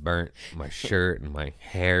 and it burnt my shirt and my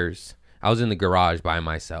hairs. I was in the garage by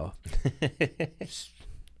myself.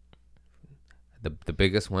 The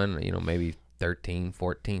biggest one, maybe 13,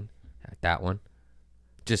 14, that one.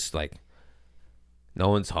 Just like, no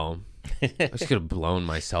one's home. I just could have blown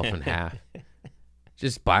myself in half.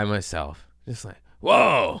 Just by myself. Just like,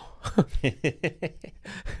 whoa.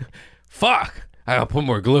 Fuck. I gotta put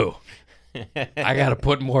more glue. I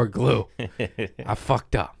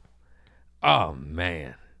fucked up. Oh,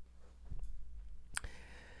 man.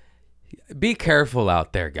 Be careful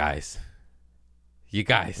out there, guys. You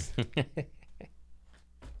guys.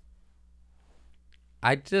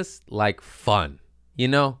 I just like fun.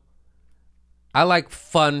 I like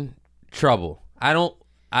fun trouble. I don't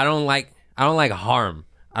like harm.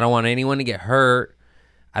 I don't want anyone to get hurt.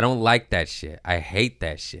 I don't like that shit. I hate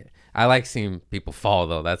that shit. I like seeing people fall,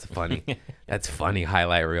 though. That's funny. That's funny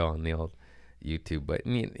highlight reel on the old YouTube. But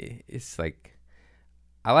it's like,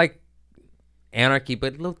 I like anarchy,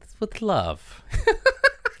 but with love.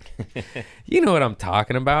 You know what I'm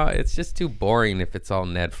talking about. It's just too boring if it's all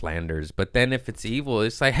Ned Flanders. But then if it's evil,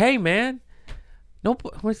 it's like, hey, man, no,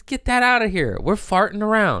 let's get that out of here. We're farting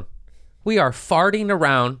around. We are farting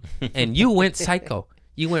around, and you went psycho.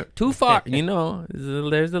 You went too far.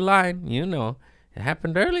 There's the line. It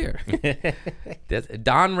happened earlier.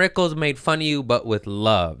 Don Rickles made fun of you, but with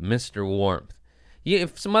love, Mr. Warmth.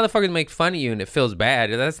 If some motherfuckers make fun of you and it feels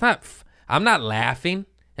bad, that's not. I'm not laughing.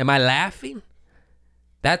 Am I laughing?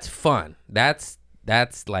 That's fun. That's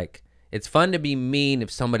like, it's fun to be mean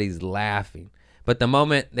if somebody's laughing. But the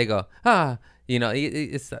moment they go,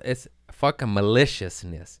 it's fucking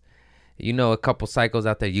maliciousness. A couple psychos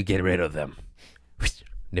out there, you get rid of them.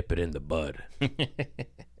 Nip it in the bud.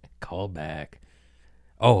 Call back.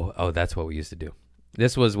 Oh, that's what we used to do.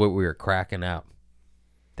 This was what we were cracking out.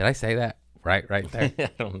 Did I say that? Right there. I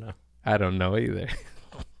don't know. I don't know either.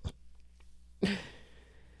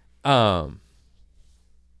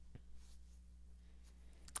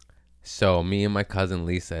 So me and my cousin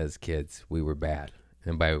Lisa as kids, we were bad.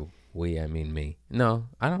 And by we, I mean me. No,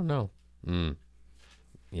 I don't know.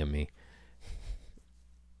 Yeah, me.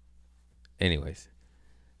 anyways,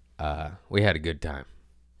 we had a good time.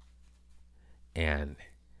 And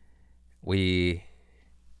I'll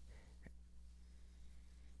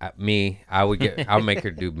make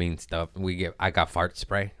her do mean stuff. I got fart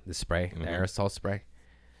spray, the aerosol spray.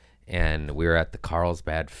 And we were at the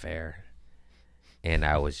Carlsbad Fair. And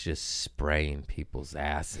I was just spraying people's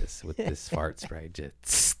asses with this fart spray.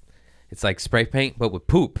 Just, it's like spray paint, but with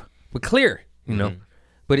poop, with clear, you know.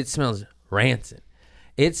 But it smells rancid.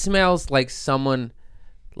 It smells like someone,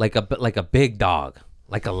 like a big dog,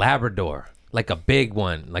 like a Labrador, like a big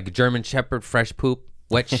one, like a German Shepherd, fresh poop,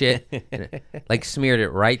 wet shit, like smeared it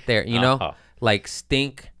right there, you know, like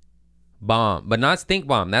stink bomb, but not stink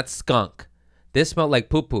bomb. That's skunk. This smelled like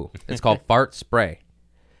poo poo. It's called fart spray.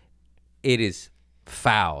 It is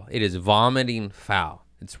foul. It is vomiting foul.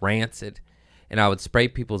 It's rancid. And I would spray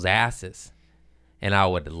people's asses and I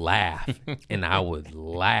would laugh and I would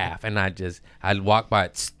laugh. And I'd walk by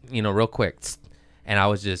it, you know, real quick. And I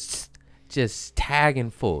was just tagging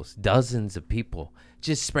fools, dozens of people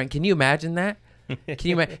just spraying. Can you imagine that? Can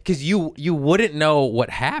you imagine? Because you wouldn't know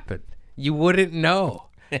what happened. You wouldn't know.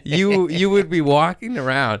 You would be walking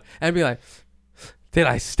around and be like, did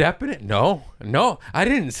I step in it? No, I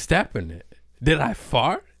didn't step in it. Did I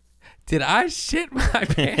fart? Did I shit my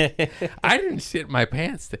pants? I didn't shit my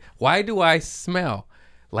pants. Why do I smell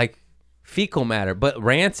like fecal matter, but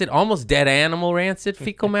rancid, almost dead animal rancid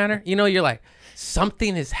fecal matter? You know, you're like,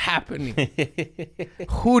 something is happening.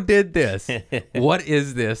 Who did this? What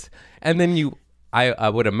is this? And then I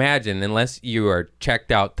would imagine, unless you are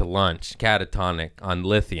checked out to lunch, catatonic on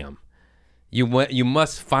lithium, you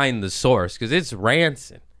must find the source because it's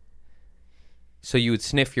rancid. So you would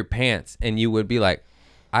sniff your pants and you would be like,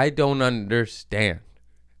 I don't understand.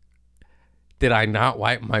 Did I not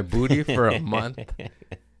wipe my booty for a month?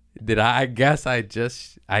 I guess I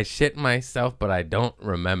shit myself, but I don't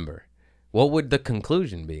remember. What would the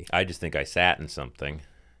conclusion be? I just think I sat in something.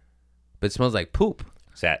 But it smells like poop.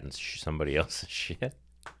 Sat in somebody else's shit.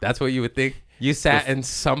 That's what you would think? You sat in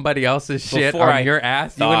somebody else's shit on your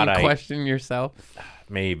ass? You wouldn't question yourself?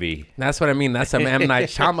 Maybe. That's what I mean. That's some M. Night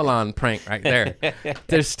Shyamalan prank right there.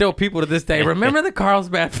 There's still people to this day. Remember the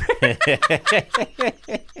Carlsbad?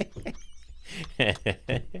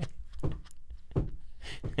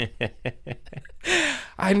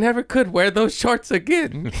 I never could wear those shorts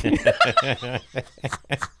again.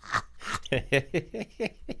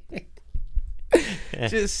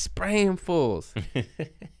 Just spraying fools.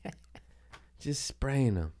 Just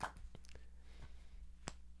spraying them.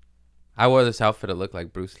 I wore this outfit that looked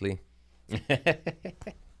like Bruce Lee.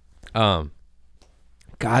 God,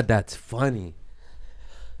 that's funny.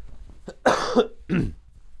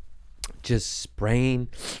 Just spraying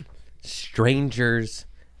strangers'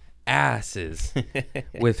 asses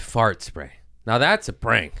with fart spray. Now that's a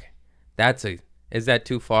prank. Is that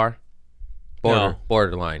too far? No.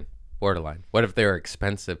 Borderline. What if they're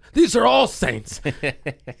expensive? These are all Saints.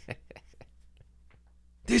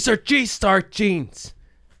 These are G-Star jeans.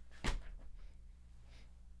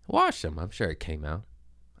 Wash them. I'm sure it came out.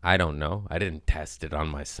 I don't know. I didn't test it on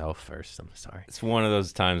myself first. I'm sorry. It's one of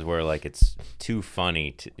those times where like it's too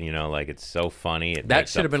funny to, you know, like it's so funny. That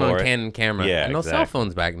should have been on Canon camera. Yeah, and no exactly. cell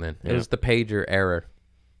phones back then. It was the pager era.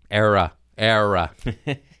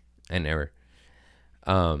 An error.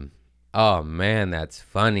 Oh man, that's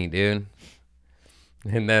funny, dude.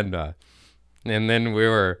 And then we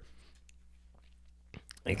were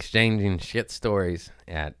exchanging shit stories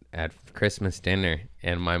at Christmas dinner,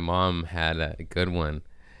 and my mom had a good one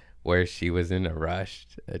where she was in a rush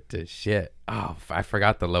to shit. Oh, I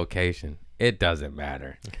forgot the location. It doesn't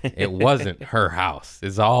matter. It wasn't her house.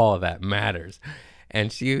 It's all that matters.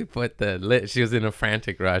 And she put she was in a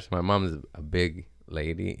frantic rush. My mom's a big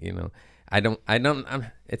lady, you know.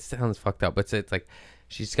 It sounds fucked up, but it's like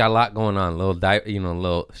she's got a lot going on,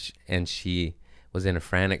 and she was in a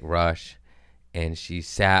frantic rush, and she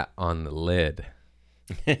sat on the lid,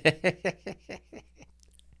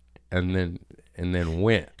 and then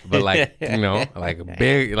went, but like, you know, like a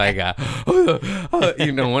big, like a,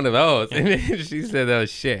 you know, one of those, and then she said there was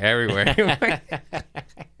shit everywhere.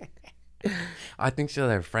 I think she was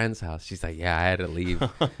at her friend's house. She's like, yeah, I had to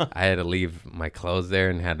leave my clothes there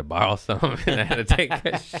and had to borrow some, and I had to take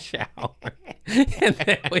a shower. And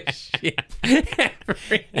there was shit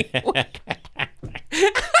everywhere.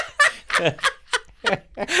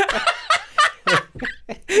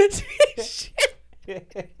 Shit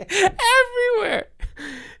everywhere.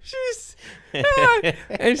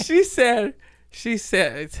 And she said,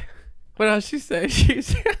 what else she said? She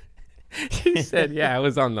said, yeah, it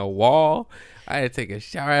was on the wall. I had to take a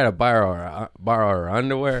shower. I had to borrow her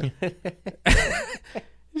underwear.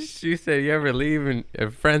 She said, "You ever leave in a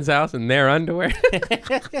friend's house in their underwear?"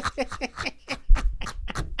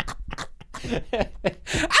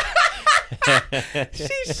 She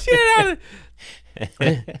shit out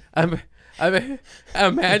of.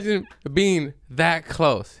 Imagine being that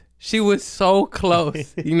close. She was so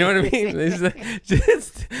close. You know what I mean? It's like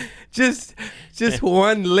just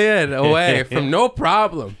one lid away from no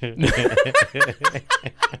problem.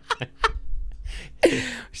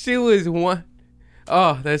 She was one.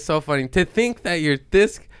 Oh, that's so funny. To think that you're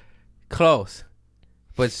this close,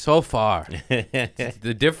 but so far.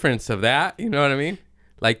 The difference of that, you know what I mean?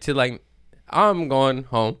 I'm going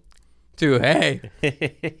home to, hey,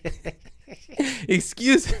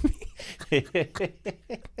 excuse me.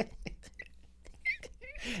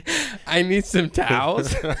 I need some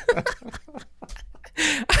towels.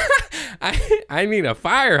 I need a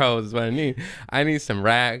fire hose, is what I need. I need some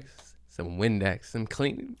rags, some Windex, some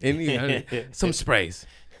cleaning, some sprays.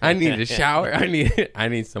 I need a shower. I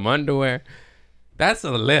need some underwear. That's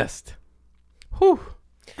a list. Whew.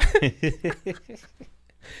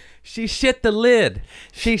 She shit the lid.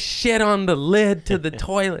 She shit on the lid to the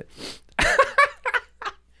toilet.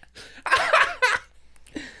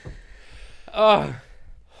 Oh,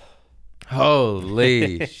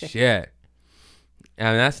 holy shit!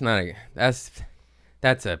 I mean,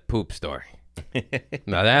 that's a poop story.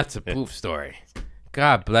 No, that's a poop story.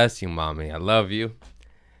 God bless you, mommy. I love you.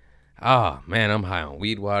 Oh man, I'm high on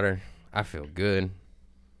weed water. I feel good.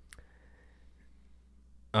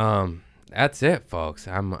 That's it, folks.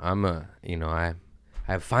 I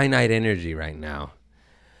have finite energy right now.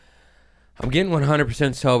 I'm getting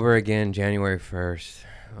 100% sober again, January 1st.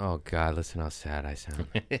 Oh God, listen how sad I sound.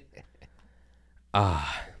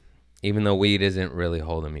 Even though weed isn't really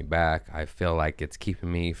holding me back, I feel like it's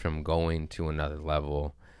keeping me from going to another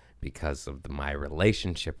level because of my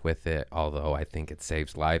relationship with it. Although I think it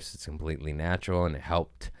saves lives, it's completely natural, and it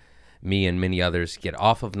helped me and many others get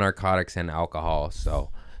off of narcotics and alcohol.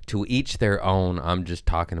 So to each their own. I'm just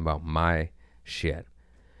talking about my shit.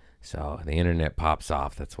 So the internet pops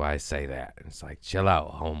off. That's why I say that. It's like, chill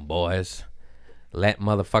out, homeboys. Let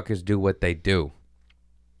motherfuckers do what they do.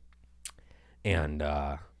 And,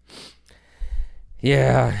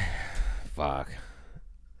 yeah, fuck.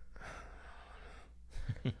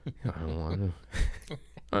 I don't want to.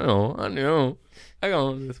 I know. I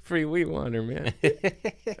got this free weed water, man.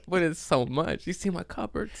 But it's so much. You see my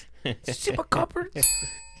cupboards? You see my cupboards?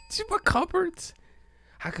 See my cupboards?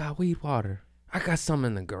 I got weed water. I got some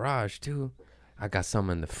in the garage, too. I got some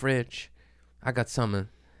in the fridge. I got some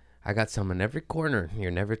in every corner.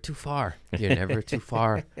 You're never too far. You're never too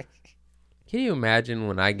far. Can you imagine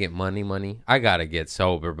when I get money? I got to get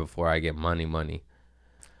sober before I get money.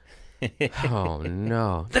 Oh,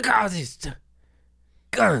 no. The cause is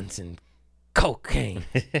guns and cocaine.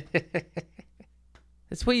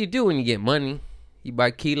 That's what you do when you get money. You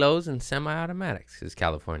buy kilos and semi-automatics. Because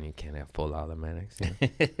California, you can't have full automatics. You know?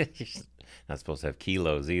 Not supposed to have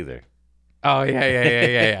kilos either. Oh,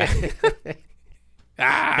 yeah.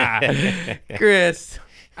 Chris,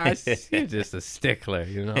 you're just a stickler,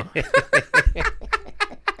 you know.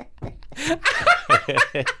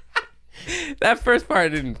 That first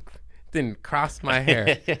part didn't cross my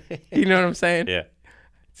hair. You know what I'm saying? Yeah.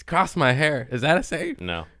 It's cross my hair. Is that a saying?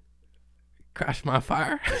 No. Crash my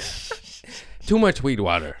fire. Too much weed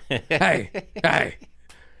water. Hey.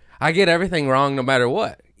 I get everything wrong no matter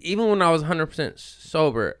what. Even when I was 100%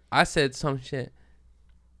 sober, I said some shit.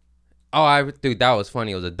 Dude, that was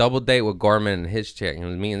funny. It was a double date with Gorman and his chick. It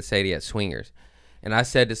was me and Sadie at Swingers. And I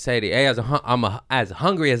said to Sadie, hey, I'm as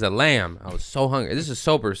hungry as a lamb. I was so hungry. This is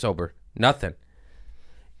sober. Nothing.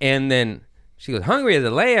 And then she was hungry as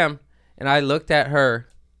a lamb. And I looked at her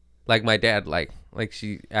like my dad, like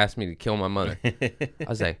she asked me to kill my mother. I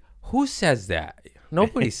was like, who says that?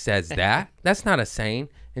 Nobody says that. That's not a saying.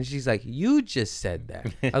 And she's like, you just said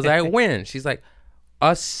that. I was like, when? She's like,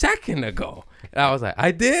 a second ago. And I was like,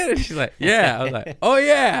 I did? And she's like, yeah. I was like, oh,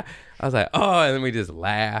 yeah. I was like, oh. And then we just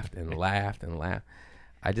laughed.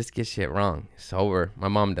 I just get shit wrong. Sober. My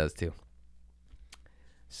mom does too.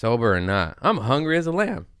 Sober or not. I'm hungry as a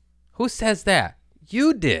lamb. Who says that?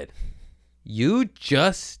 You did. You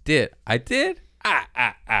just did. I did?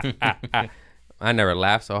 I never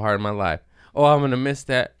laughed so hard in my life. Oh, I'm going to miss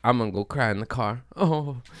that. I'm going to go cry in the car.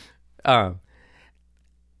 Oh. Yeah,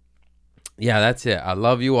 that's it. I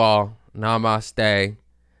love you all. Namaste.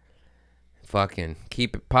 Fucking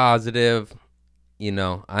keep it positive. You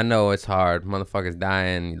know, I know it's hard. Motherfuckers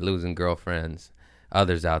dying, losing girlfriends.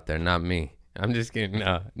 Others out there, not me. I'm just kidding.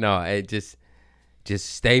 No, just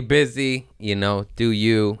stay busy, you know, do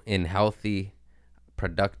you in healthy,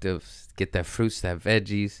 productive. Get that fruits, that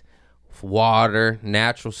veggies, water,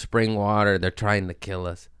 natural spring water. They're trying to kill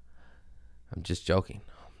us. I'm just joking.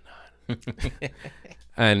 No, I'm not.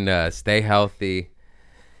 And stay healthy.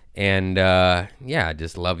 And yeah, I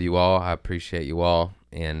just love you all. I appreciate you all.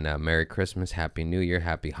 And Merry Christmas, Happy New Year,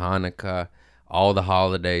 Happy Hanukkah, all the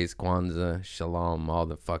holidays, Kwanzaa, Shalom, all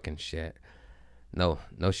the fucking shit. No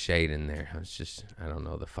shade in there. It's just, I don't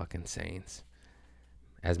know the fucking sayings.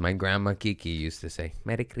 As my grandma Kiki used to say,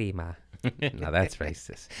 Merry Krima. Now that's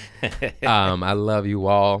racist. I love you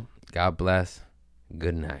all. God bless.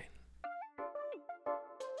 Good night.